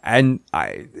 And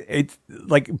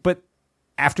but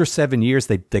after 7 years,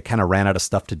 they kind of ran out of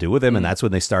stuff to do with him, and that's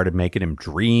when they started making him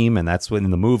dream, and that's when in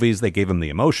the movies they gave him the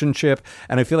emotion chip.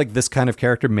 And I feel like this kind of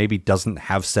character maybe doesn't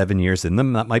have 7 years in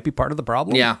them. That might be part of the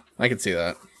problem. Yeah, I can see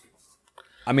that.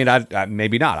 I mean, I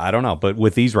maybe not. I don't know, but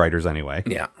with these writers anyway.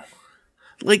 Yeah.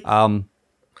 Like, go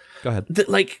ahead.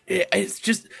 It's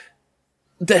just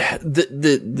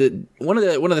the one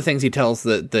of the things he tells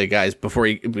the guys before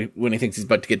when he thinks he's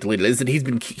about to get deleted is that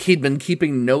he'd been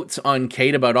keeping notes on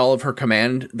Kate about all of her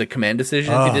command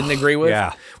decisions he didn't agree with.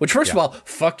 Yeah. Which, first of all,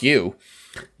 fuck you.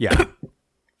 Yeah.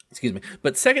 Excuse me.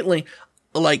 But secondly,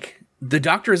 like, the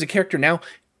Doctor as a character now,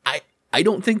 I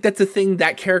don't think that's a thing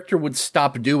that character would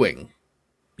stop doing.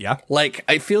 Yeah. Like,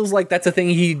 it feels like that's a thing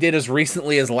he did as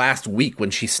recently as last week when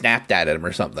she snapped at him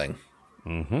or something.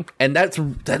 Mm-hmm. And that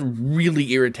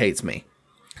really irritates me.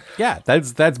 Yeah,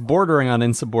 that's bordering on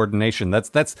insubordination.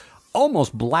 That's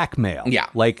almost blackmail. Yeah.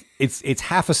 Like, it's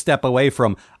half a step away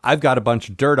from, I've got a bunch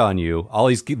of dirt on you. All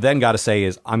he's then got to say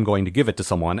is, I'm going to give it to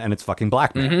someone, and it's fucking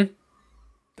blackmail. Mm-hmm.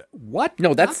 What?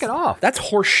 No, knock it off. That's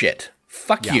horseshit.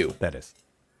 Fuck you. That is.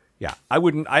 Yeah, I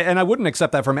wouldn't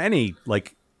accept that from any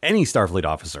Starfleet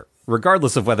officer,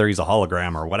 regardless of whether he's a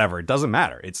hologram or whatever. It doesn't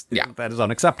matter. That is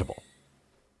unacceptable.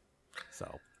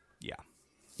 So, yeah.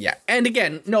 Yeah, and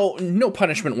again, no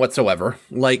punishment whatsoever.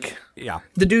 Like, yeah,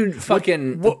 the dude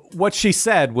fucking... What she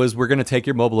said was, we're going to take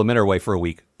your mobile emitter away for a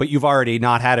week, but you've already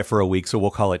not had it for a week, so we'll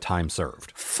call it time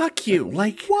served. Fuck you.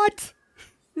 Like... What?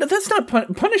 No, that's not...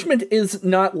 punishment is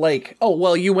not like, oh,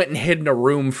 well, you went and hid in a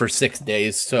room for 6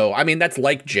 days, so, I mean, that's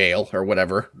like jail or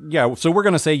whatever. Yeah, so we're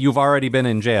going to say you've already been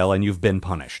in jail and you've been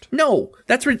punished. No,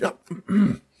 that's...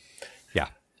 Yeah.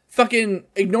 Fucking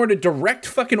ignored a direct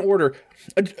fucking order.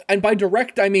 And by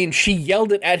direct, I mean she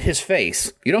yelled it at his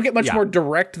face. You don't get much more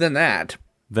direct than that.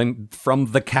 Then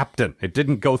from the captain. It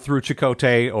didn't go through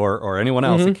Chakotay or anyone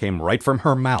else. It came right from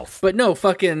her mouth. But no,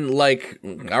 fucking, like,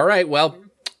 all right, well,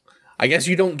 I guess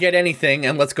you don't get anything,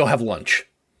 and let's go have lunch.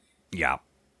 Yeah.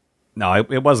 No,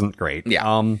 it wasn't great.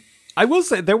 Yeah. I will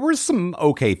say there were some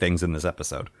okay things in this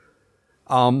episode.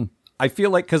 I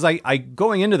feel like, because I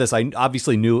going into this, I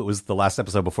obviously knew it was the last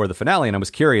episode before the finale, and I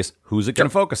was curious, who's it going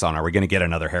to focus on? Are we going to get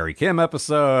another Harry Kim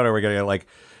episode? Are we going to, like,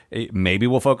 maybe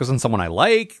we'll focus on someone I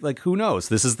like? Like, who knows?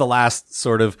 This is the last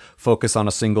sort of focus on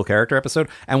a single character episode.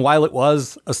 And while it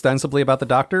was ostensibly about the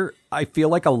Doctor, I feel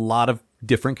like a lot of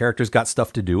different characters got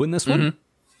stuff to do in this one.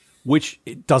 Which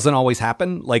it doesn't always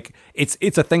happen. Like,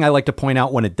 it's a thing I like to point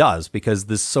out when it does, because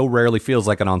this so rarely feels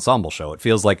like an ensemble show. It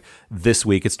feels like this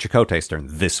week it's Chakotay's turn,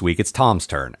 this week it's Tom's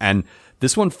turn, and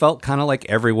this one felt kind of like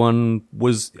everyone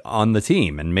was on the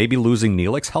team, and maybe losing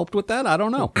Neelix helped with that. I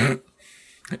don't know.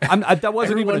 That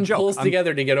wasn't Everyone even a joke. pulls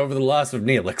together to get over the loss of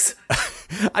Neelix.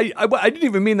 I didn't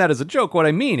even mean that as a joke. What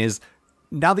I mean is,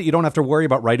 now that you don't have to worry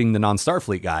about writing the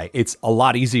non-Starfleet guy, it's a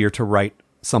lot easier to write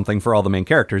something for all the main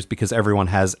characters because everyone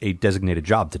has a designated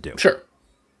job to do. Sure.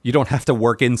 You don't have to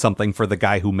work in something for the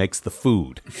guy who makes the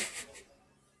food.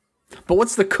 But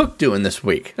what's the cook doing this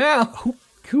week? Well,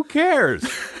 who cares?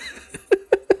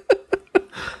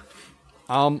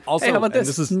 Also, hey, how about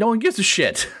this? No one gives a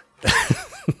shit.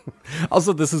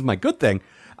 Also, this is my good thing.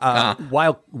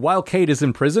 While Kate is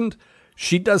imprisoned,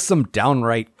 she does some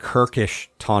downright Kirkish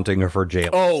taunting of her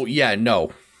jailer. Oh, yeah, no.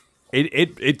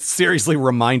 It seriously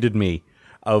reminded me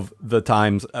of the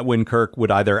times when Kirk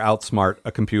would either outsmart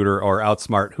a computer or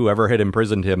outsmart whoever had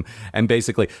imprisoned him. And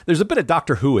basically, there's a bit of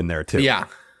Doctor Who in there, too. Yeah.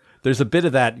 There's a bit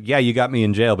of that, yeah, you got me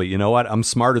in jail, but you know what? I'm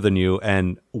smarter than you,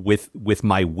 and with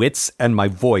my wits and my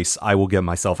voice, I will get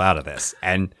myself out of this.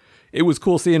 And it was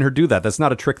cool seeing her do that. That's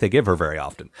not a trick they give her very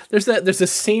often. There's a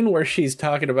scene where she's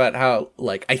talking about how,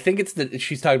 like, I think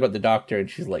she's talking about the Doctor, and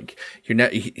she's like,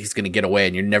 he's going to get away,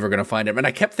 and you're never going to find him. And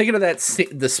I kept thinking of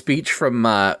the speech from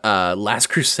Last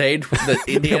Crusade. The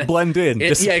Indiana, he'll blend in,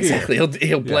 disappear. Yeah, exactly.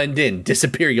 He'll blend in,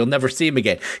 disappear. You'll never see him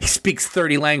again. He speaks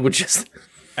 30 languages.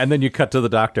 And then you cut to the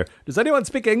Doctor. Does anyone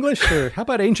speak English? Or how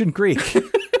about ancient Greek?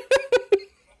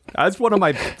 That's one of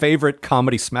my favorite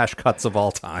comedy smash cuts of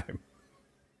all time.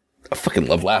 I fucking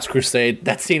love Last Crusade.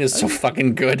 That scene is so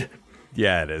fucking good.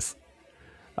 Yeah, it is.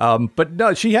 But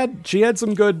no, she had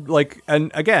some good, like,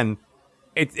 and again,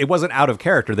 it wasn't out of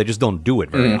character. They just don't do it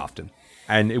very often.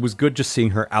 And it was good just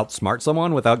seeing her outsmart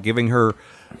someone without giving her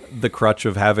the crutch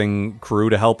of having crew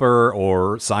to help her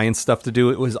or science stuff to do.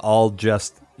 It was all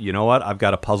just, you know what? I've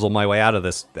got to puzzle my way out of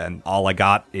this, and all I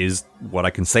got is what I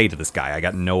can say to this guy. I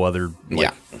got no other,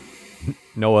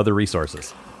 no other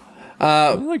resources.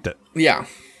 I liked it. Yeah.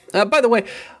 By the way,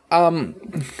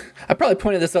 I probably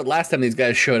pointed this out last time these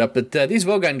guys showed up, but these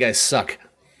Vogon guys suck.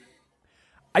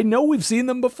 I know we've seen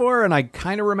them before, and I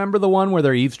kind of remember the one where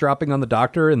they're eavesdropping on the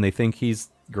doctor and they think he's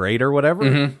great or whatever.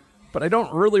 Mm-hmm. But I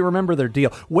don't really remember their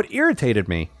deal. What irritated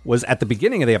me was at the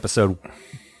beginning of the episode,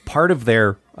 part of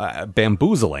their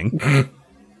bamboozling.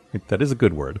 That is a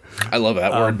good word. I love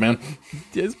that word, man.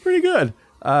 It's pretty good.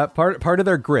 Part of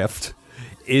their grift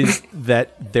is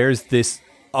that there's this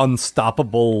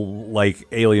unstoppable like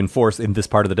alien force in this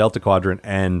part of the Delta Quadrant,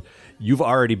 and you've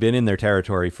already been in their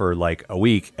territory for like a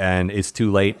week, and it's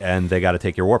too late, and they got to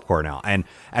take your warp core now. And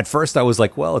at first I was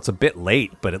like, well, it's a bit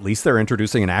late, but at least they're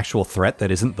introducing an actual threat that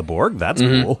isn't the Borg. That's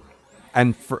cool.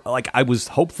 And for like, I was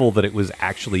hopeful that it was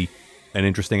actually an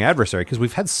interesting adversary because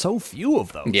we've had so few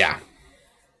of those. Yeah.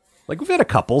 Like, we've had a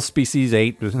couple. Species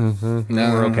 8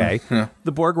 were okay.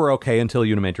 The Borg were okay until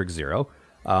Unimatrix 0.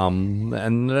 And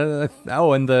the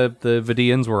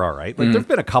Vidians were all right. Like, there've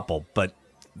been a couple, but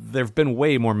there've been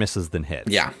way more misses than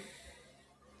hits. Yeah.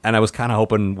 And I was kind of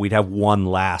hoping we'd have one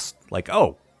last, like,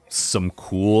 some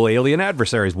cool alien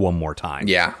adversaries one more time.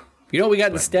 Yeah. You know what we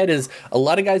got instead is a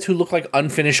lot of guys who look like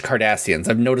unfinished Cardassians.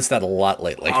 I've noticed that a lot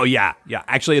lately. Oh, yeah. Yeah.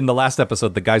 Actually, in the last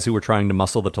episode, the guys who were trying to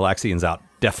muscle the Talaxians out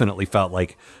definitely felt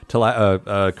like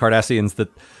Cardassians that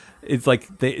it's like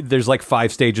there's like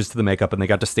 5 stages to the makeup and they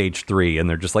got to stage 3 and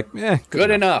they're just like,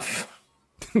 good enough.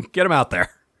 Get them out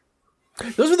there.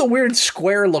 Those were the weird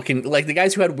square looking, like the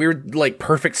guys who had weird, like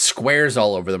perfect squares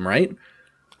all over them, right?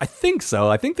 I think so.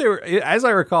 I think they were, as I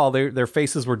recall, their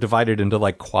faces were divided into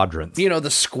like quadrants. You know,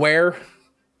 the square,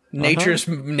 nature's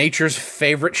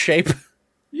favorite shape.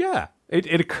 Yeah,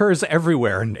 it occurs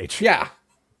everywhere in nature. Yeah.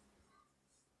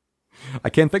 I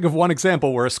can't think of one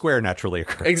example where a square naturally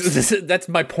occurs. That's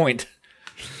my point.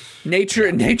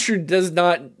 Nature does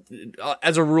not,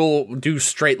 as a rule, do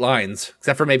straight lines,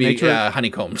 except for maybe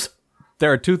honeycombs.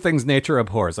 There are 2 things nature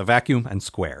abhors, a vacuum and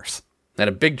squares. And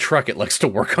a big truck it likes to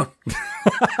work on.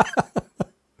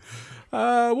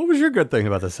 What was your good thing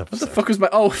about this episode? What the fuck was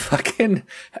fucking,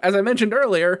 as I mentioned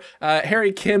earlier,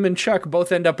 Harry, Kim, and Chuck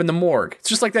both end up in the morgue. It's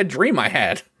just like that dream I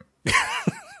had.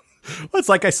 Well, it's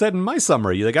like I said in my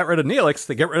summary. They got rid of Neelix.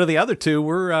 They get rid of the other 2.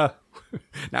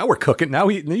 Now we're cooking. Now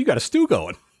you got a stew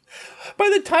going. By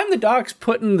the time the doc's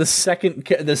putting the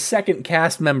second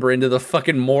cast member into the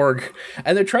fucking morgue,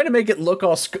 and they're trying to make it look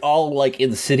all like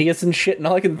insidious and shit, and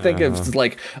all I can think of is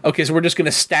like, okay, so we're just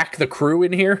gonna stack the crew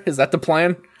in here. Is that the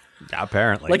plan? Yeah,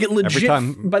 apparently. Like it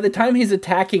legit. By the time he's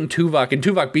attacking Tuvok, and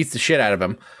Tuvok beats the shit out of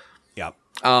him. Yep.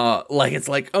 Like it's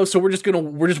like, so we're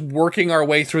just working our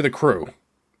way through the crew.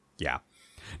 Yeah.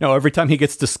 No, every time he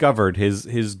gets discovered,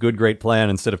 his good great plan,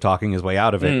 instead of talking his way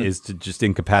out of it, is to just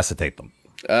incapacitate them.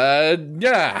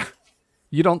 Yeah.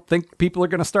 You don't think people are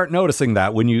going to start noticing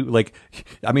that when you, like,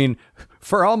 I mean,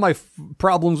 for all my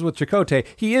problems with Chakotay,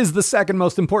 he is the second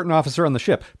most important officer on the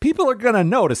ship. People are going to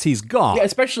notice he's gone. Yeah,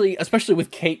 especially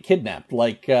with Kate kidnapped.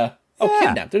 Like,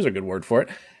 kidnapped. There's a good word for it.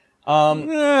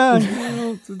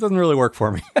 It doesn't really work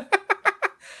for me.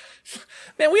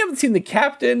 Man, we haven't seen the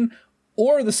captain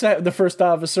or the first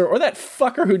officer or that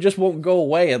fucker who just won't go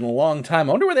away in a long time.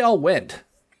 I wonder where they all went.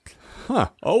 Huh.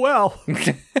 Oh, well.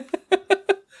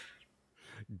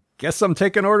 Guess I'm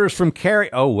taking orders from Carrie.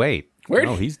 Oh, wait.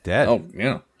 No, he's dead. Oh,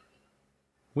 yeah.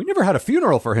 We never had a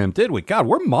funeral for him, did we? God,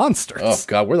 we're monsters. Oh,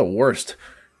 God, we're the worst.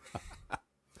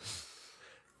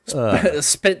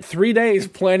 Spent 3 days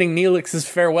planning Neelix's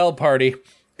farewell party.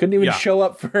 Couldn't even show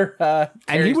up for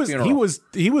Carrie's funeral.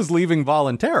 He was leaving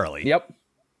voluntarily. Yep.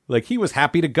 Like, he was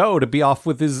happy to go to be off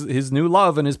with his new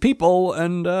love and his people,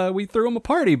 and we threw him a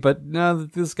party. But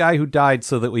this guy who died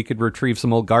so that we could retrieve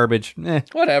some old garbage,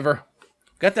 Whatever.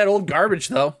 Got that old garbage,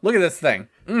 though. Look at this thing.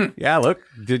 Yeah, look.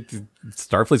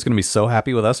 Starfleet's going to be so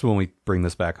happy with us when we bring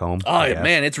this back home. Oh,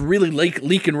 man, it's really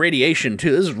leaking radiation,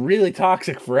 too. This is really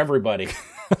toxic for everybody.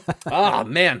 Oh,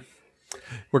 man.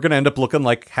 We're going to end up looking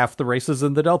like half the races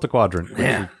in the Delta Quadrant.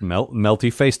 Yeah.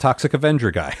 Melty-faced Toxic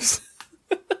Avenger guys.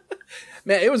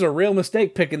 Man, it was a real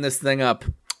mistake picking this thing up.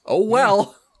 Oh,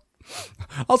 well.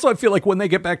 Also, I feel like when they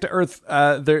get back to Earth,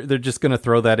 they're just going to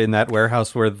throw that in that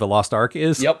warehouse where the Lost Ark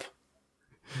is. Yep.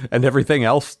 And everything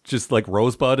else, just like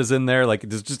Rosebud is in there. Like,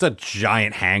 there's just a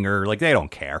giant hangar. Like, they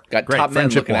don't care. Got Great. Top men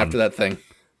looking after that thing.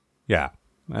 Yeah.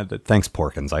 Thanks,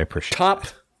 Porkins. I appreciate it. Top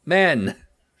men.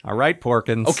 All right,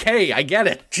 Porkins. Okay, I get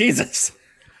it. Jesus.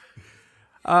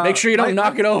 Make sure you don't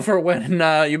knock it over when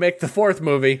you make the 4th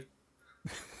movie.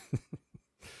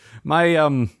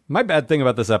 My bad thing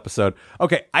about this episode.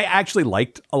 Okay, I actually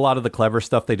liked a lot of the clever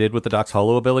stuff they did with the Doc's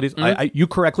holo abilities. Mm-hmm. You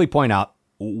correctly point out,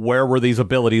 where were these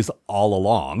abilities all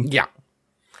along? Yeah.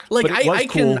 Like I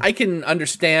can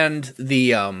understand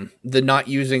the not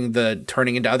using the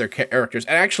turning into other characters.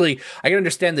 And actually, I can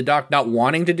understand the Doc not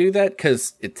wanting to do that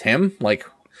because it's him. Like,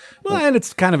 Well, and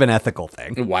it's kind of an ethical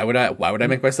thing. Why would I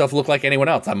make myself look like anyone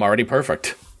else? I'm already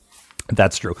perfect.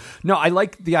 That's true. No, I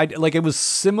like the idea. Like, it was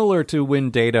similar to when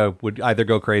Data would either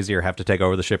go crazy or have to take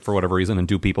over the ship for whatever reason and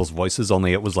do people's voices,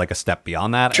 only it was like a step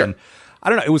beyond that. Sure. And I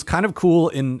don't know, it was kind of cool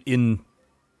in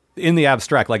the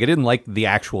abstract. Like, I didn't like the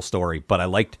actual story, but I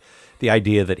liked the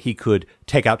idea that he could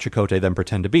take out Chakotay, then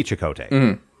pretend to be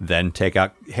Chakotay, then take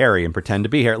out Harry and pretend to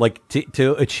be Harry. Like,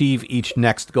 to achieve each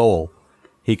next goal,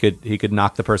 he could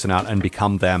knock the person out and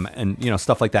become them, and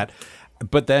stuff like that.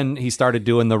 But then he started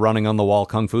doing the running on the wall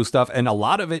kung fu stuff, and a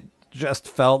lot of it just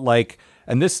felt like,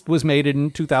 and this was made in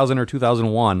 2000 or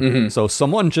 2001, so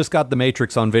someone just got The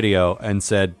Matrix on video and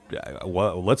said,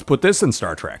 well, let's put this in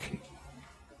Star Trek.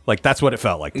 Like, that's what it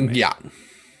felt like to me. Yeah.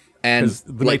 And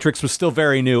The Matrix was still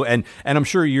very new, and I'm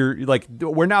sure you're, like,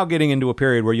 we're now getting into a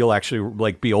period where you'll actually,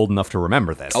 like, be old enough to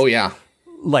remember this. Oh, yeah.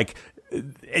 Like,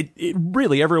 it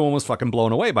really, everyone was fucking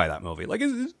blown away by that movie. Like,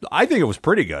 I think it was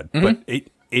pretty good, but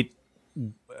it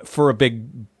for a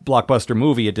big blockbuster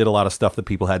movie, it did a lot of stuff that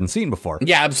people hadn't seen before.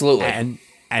 Yeah, absolutely.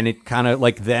 And it kind of,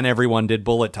 like, then everyone did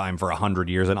bullet time for 100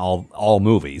 years in all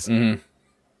movies.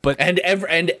 But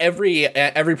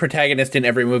every protagonist in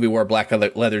every movie wore a black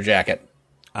leather jacket.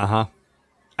 I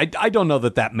don't know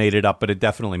that made it up, but it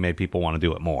definitely made people want to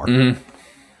do it more.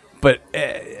 But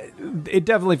it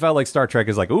definitely felt like Star Trek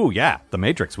is like, ooh, yeah, The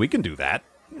Matrix, we can do that.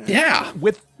 Yeah.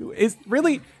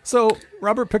 So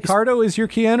Robert Picardo is your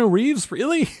Keanu Reeves,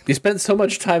 really? You spent so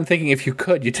much time thinking if you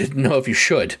could, you didn't know if you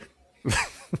should.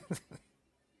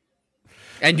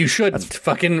 And you shouldn't.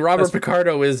 Fucking Robert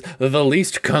Picardo is the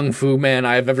least kung fu man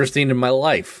I've ever seen in my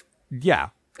life. Yeah.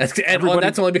 That's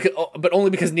only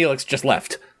because Neelix just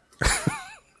left.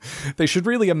 They should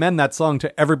really amend that song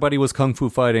to "Everybody Was Kung Fu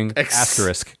Fighting"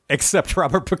 asterisk, except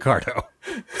Robert Picardo.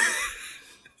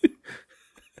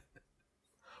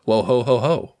 Whoa, ho, ho,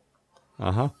 ho.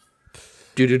 Uh-huh.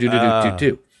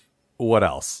 Do. What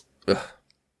else?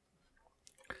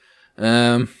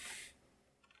 Looking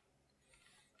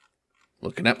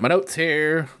at my notes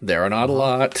here. There are not a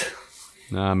lot.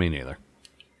 Nah, me neither.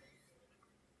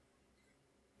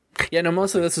 Yeah, no,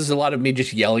 mostly this is a lot of me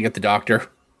just yelling at the doctor.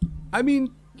 I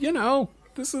mean,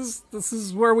 this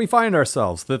is where we find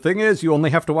ourselves. The thing is, you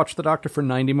only have to watch the Doctor for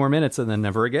 90 more minutes and then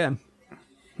never again.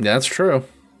 Yeah, that's true.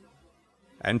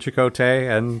 And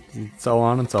Chakotay, and so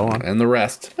on and so on. And the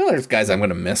rest. Well, there's guys I'm going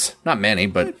to miss. Not many,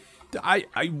 but...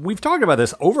 We've talked about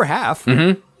this. Over half.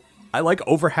 Mm-hmm. I like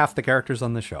over half the characters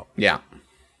on the show. Yeah.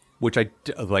 Which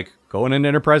like, going into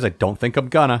Enterprise, I don't think I'm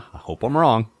gonna. I hope I'm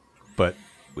wrong. But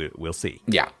we'll see.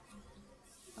 Yeah.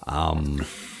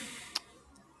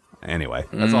 Anyway,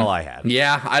 that's all I had.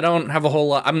 Yeah, I don't have a whole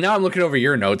lot. I'm looking over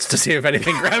your notes to see if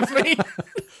anything grabs me.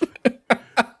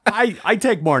 I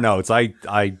take more notes. I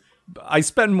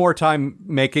spend more time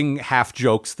making half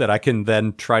jokes that I can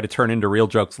then try to turn into real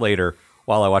jokes later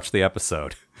while I watch the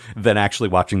episode than actually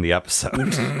watching the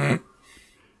episode.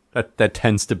 That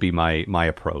tends to be my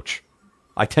approach.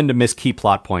 I tend to miss key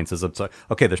plot points as it's like,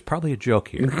 okay, there's probably a joke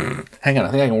here. Hang on,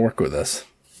 I think I can work with this.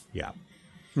 Yeah.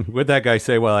 What'd that guy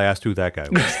say? Well, I asked who that guy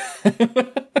was.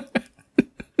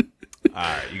 All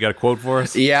right, you got a quote for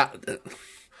us? Yeah.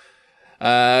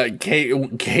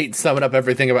 Kate summed up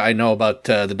everything I know about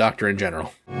the Doctor in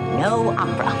general. No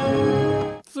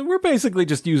opera. So we're basically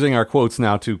just using our quotes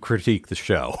now to critique the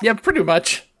show. Yeah, pretty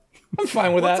much. I'm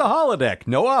fine with What's that. a holodeck?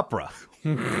 No opera.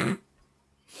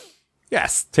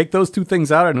 Yes, take those two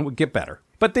things out and it would get better.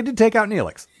 But they did take out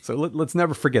Neelix, so let's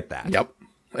never forget that. Yep.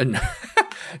 And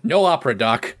no opera,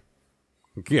 Doc.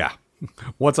 Yeah.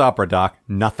 What's opera, Doc?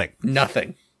 Nothing.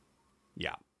 Nothing.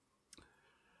 Yeah.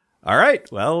 All right.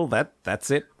 Well, that's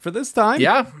it for this time.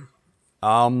 Yeah.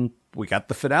 We got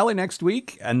the finale next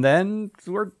week, and then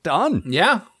we're done.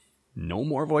 Yeah. No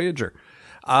more Voyager.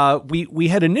 We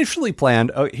had initially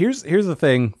planned. Oh, here's the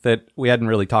thing that we hadn't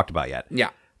really talked about yet. Yeah.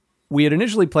 We had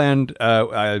initially planned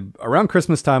around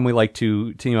Christmas time. We like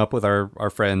to team up with our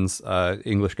friends,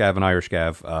 English Gav and Irish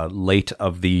Gav, late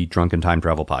of the Drunken Time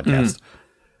Travel podcast,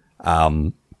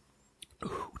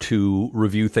 to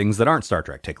review things that aren't Star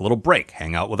Trek. Take a little break,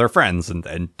 hang out with our friends,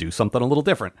 and do something a little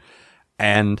different.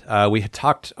 And we had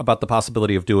talked about the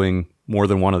possibility of doing more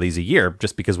than one of these a year,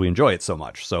 just because we enjoy it so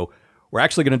much. So we're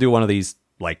actually going to do one of these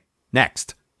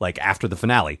next, after the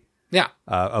finale. Yeah.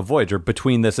 Of Voyager.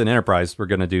 Between this and Enterprise, we're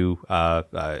going to do,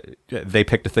 they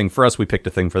picked a thing for us, we picked a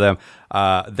thing for them.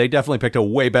 They definitely picked a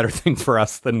way better thing for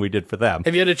us than we did for them.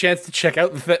 Have you had a chance to check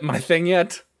out my thing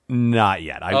yet? Not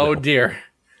yet. Oh, dear.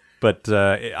 But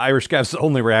Irish Gav's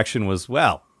only reaction was,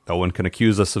 well, no one can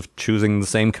accuse us of choosing the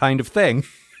same kind of thing.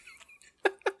 I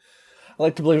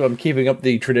like to believe I'm keeping up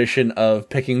the tradition of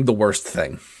picking the worst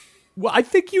thing. Well, I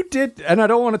think you did, and I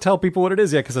don't want to tell people what it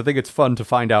is yet because I think it's fun to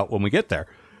find out when we get there.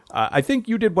 I think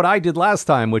you did what I did last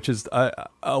time, which is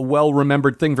a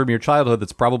well-remembered thing from your childhood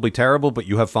that's probably terrible, but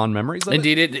you have fond memories of it.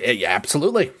 Indeed, yeah,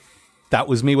 absolutely. That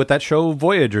was me with that show,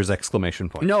 Voyagers! Exclamation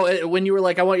point. No, when you were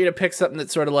like, I want you to pick something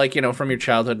that's sort of like, from your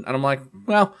childhood. And I'm like,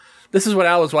 well, this is what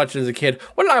I was watching as a kid.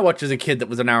 What did I watch as a kid that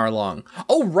was an hour long?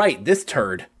 Oh, right, this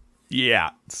turd.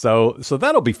 Yeah, so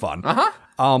that'll be fun.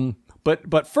 Uh-huh.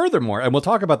 But furthermore, and we'll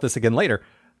talk about this again later,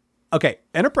 okay,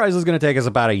 Enterprise is going to take us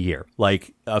about a year.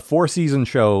 Like, a 4-season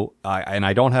show, and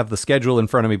I don't have the schedule in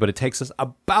front of me, but it takes us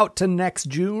about to next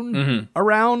June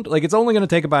around. Like, it's only going to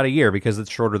take about a year because it's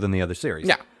shorter than the other series.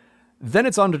 Yeah. Then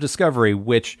it's on to Discovery,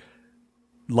 which,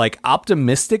 like,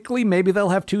 optimistically, maybe they'll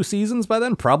have 2 seasons by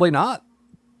then. Probably not.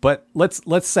 But let's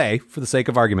say, for the sake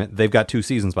of argument, they've got 2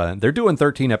 seasons by then. They're doing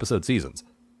 13-episode seasons,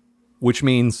 which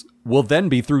means we'll then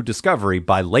be through Discovery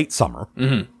by late summer.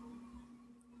 Mm-hmm.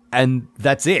 And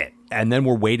that's it. And then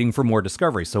we're waiting for more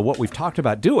Discovery. So what we've talked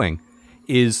about doing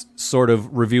is sort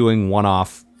of reviewing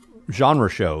one-off genre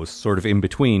shows sort of in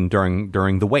between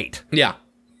during the wait. Yeah.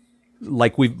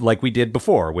 Like we did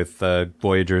before with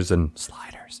Voyagers and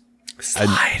Sliders.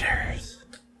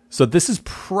 So this is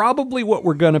probably what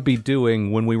we're going to be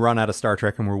doing when we run out of Star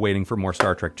Trek and we're waiting for more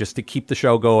Star Trek, just to keep the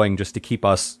show going, just to keep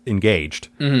us engaged,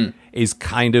 is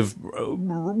kind of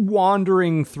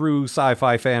wandering through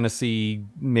sci-fi, fantasy,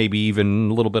 maybe even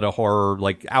a little bit of horror,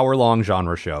 like hour-long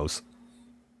genre shows,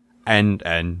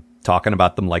 and talking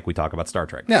about them like we talk about Star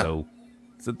Trek. Yeah. So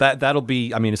that'll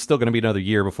be, I mean, it's still going to be another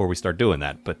year before we start doing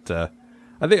that, but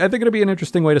I think it'll be an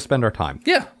interesting way to spend our time.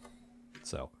 Yeah.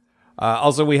 So,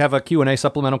 also, we have a Q&A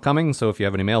supplemental coming, so if you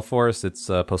have any mail for us, it's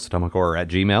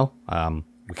postatomichorror@gmail.com.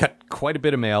 We got quite a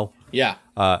bit of mail. Yeah.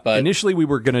 But initially, we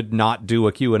were going to not do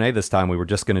a Q&A this time. We were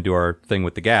just going to do our thing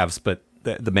with the Gavs, but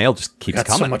the mail just keeps got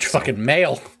coming. so much fucking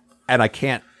mail. And I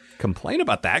can't complain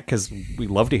about that, because we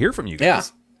love to hear from you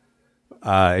guys.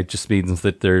 Yeah. It just means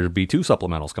that there'd be 2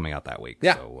 supplementals coming out that week.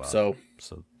 Yeah. So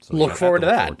look forward to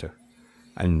that.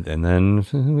 And then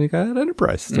we got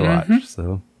Enterprise to watch.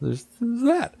 So there's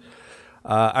that.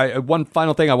 One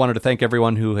final thing, I wanted to thank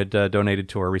everyone who had donated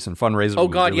to our recent fundraiser. Oh,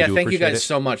 God, really thank you guys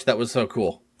so much. That was so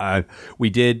cool. We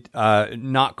did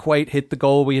not quite hit the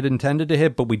goal we had intended to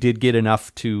hit, but we did get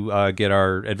enough to get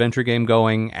our adventure game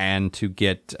going and to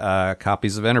get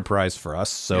copies of Enterprise for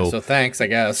us. So thanks, I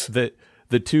guess.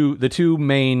 The two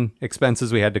main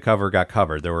expenses we had to cover got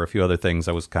covered. There were a few other things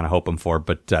I was kind of hoping for,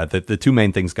 but the 2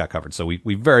 main things got covered. So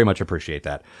we very much appreciate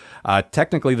that.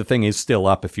 Technically, the thing is still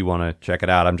up if you want to check it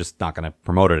out. I'm just not going to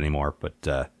promote it anymore.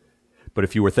 But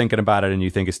if you were thinking about it and you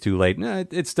think it's too late,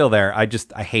 it's still there. I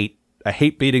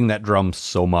hate beating that drum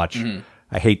so much.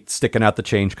 I hate sticking out the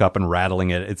change cup and rattling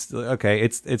it. It's okay.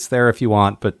 It's there if you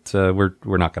want, but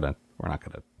we're not gonna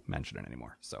mention it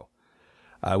anymore. So.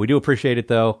 We do appreciate it,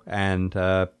 though, and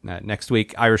next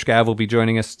week, Irish Gav will be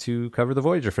joining us to cover the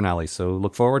Voyager finale, so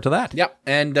look forward to that. Yep,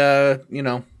 and,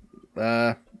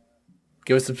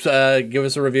 give us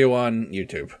a review on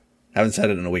YouTube. Haven't said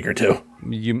it in a week or 2.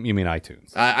 You mean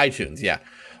iTunes? iTunes, yeah.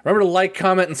 Remember to like,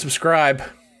 comment, and subscribe.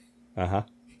 Uh-huh.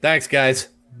 Thanks, guys.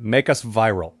 Make us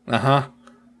viral. Uh-huh.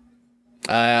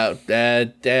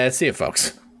 See you,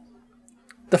 folks.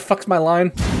 The fuck's my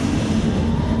line?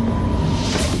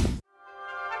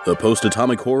 The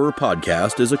Post-Atomic Horror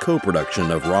Podcast is a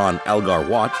co-production of Ron Algar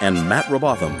Watt and Matt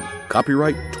Robotham.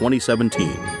 Copyright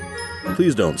 2017.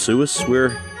 Please don't sue us.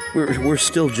 We're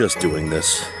still just doing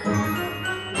this.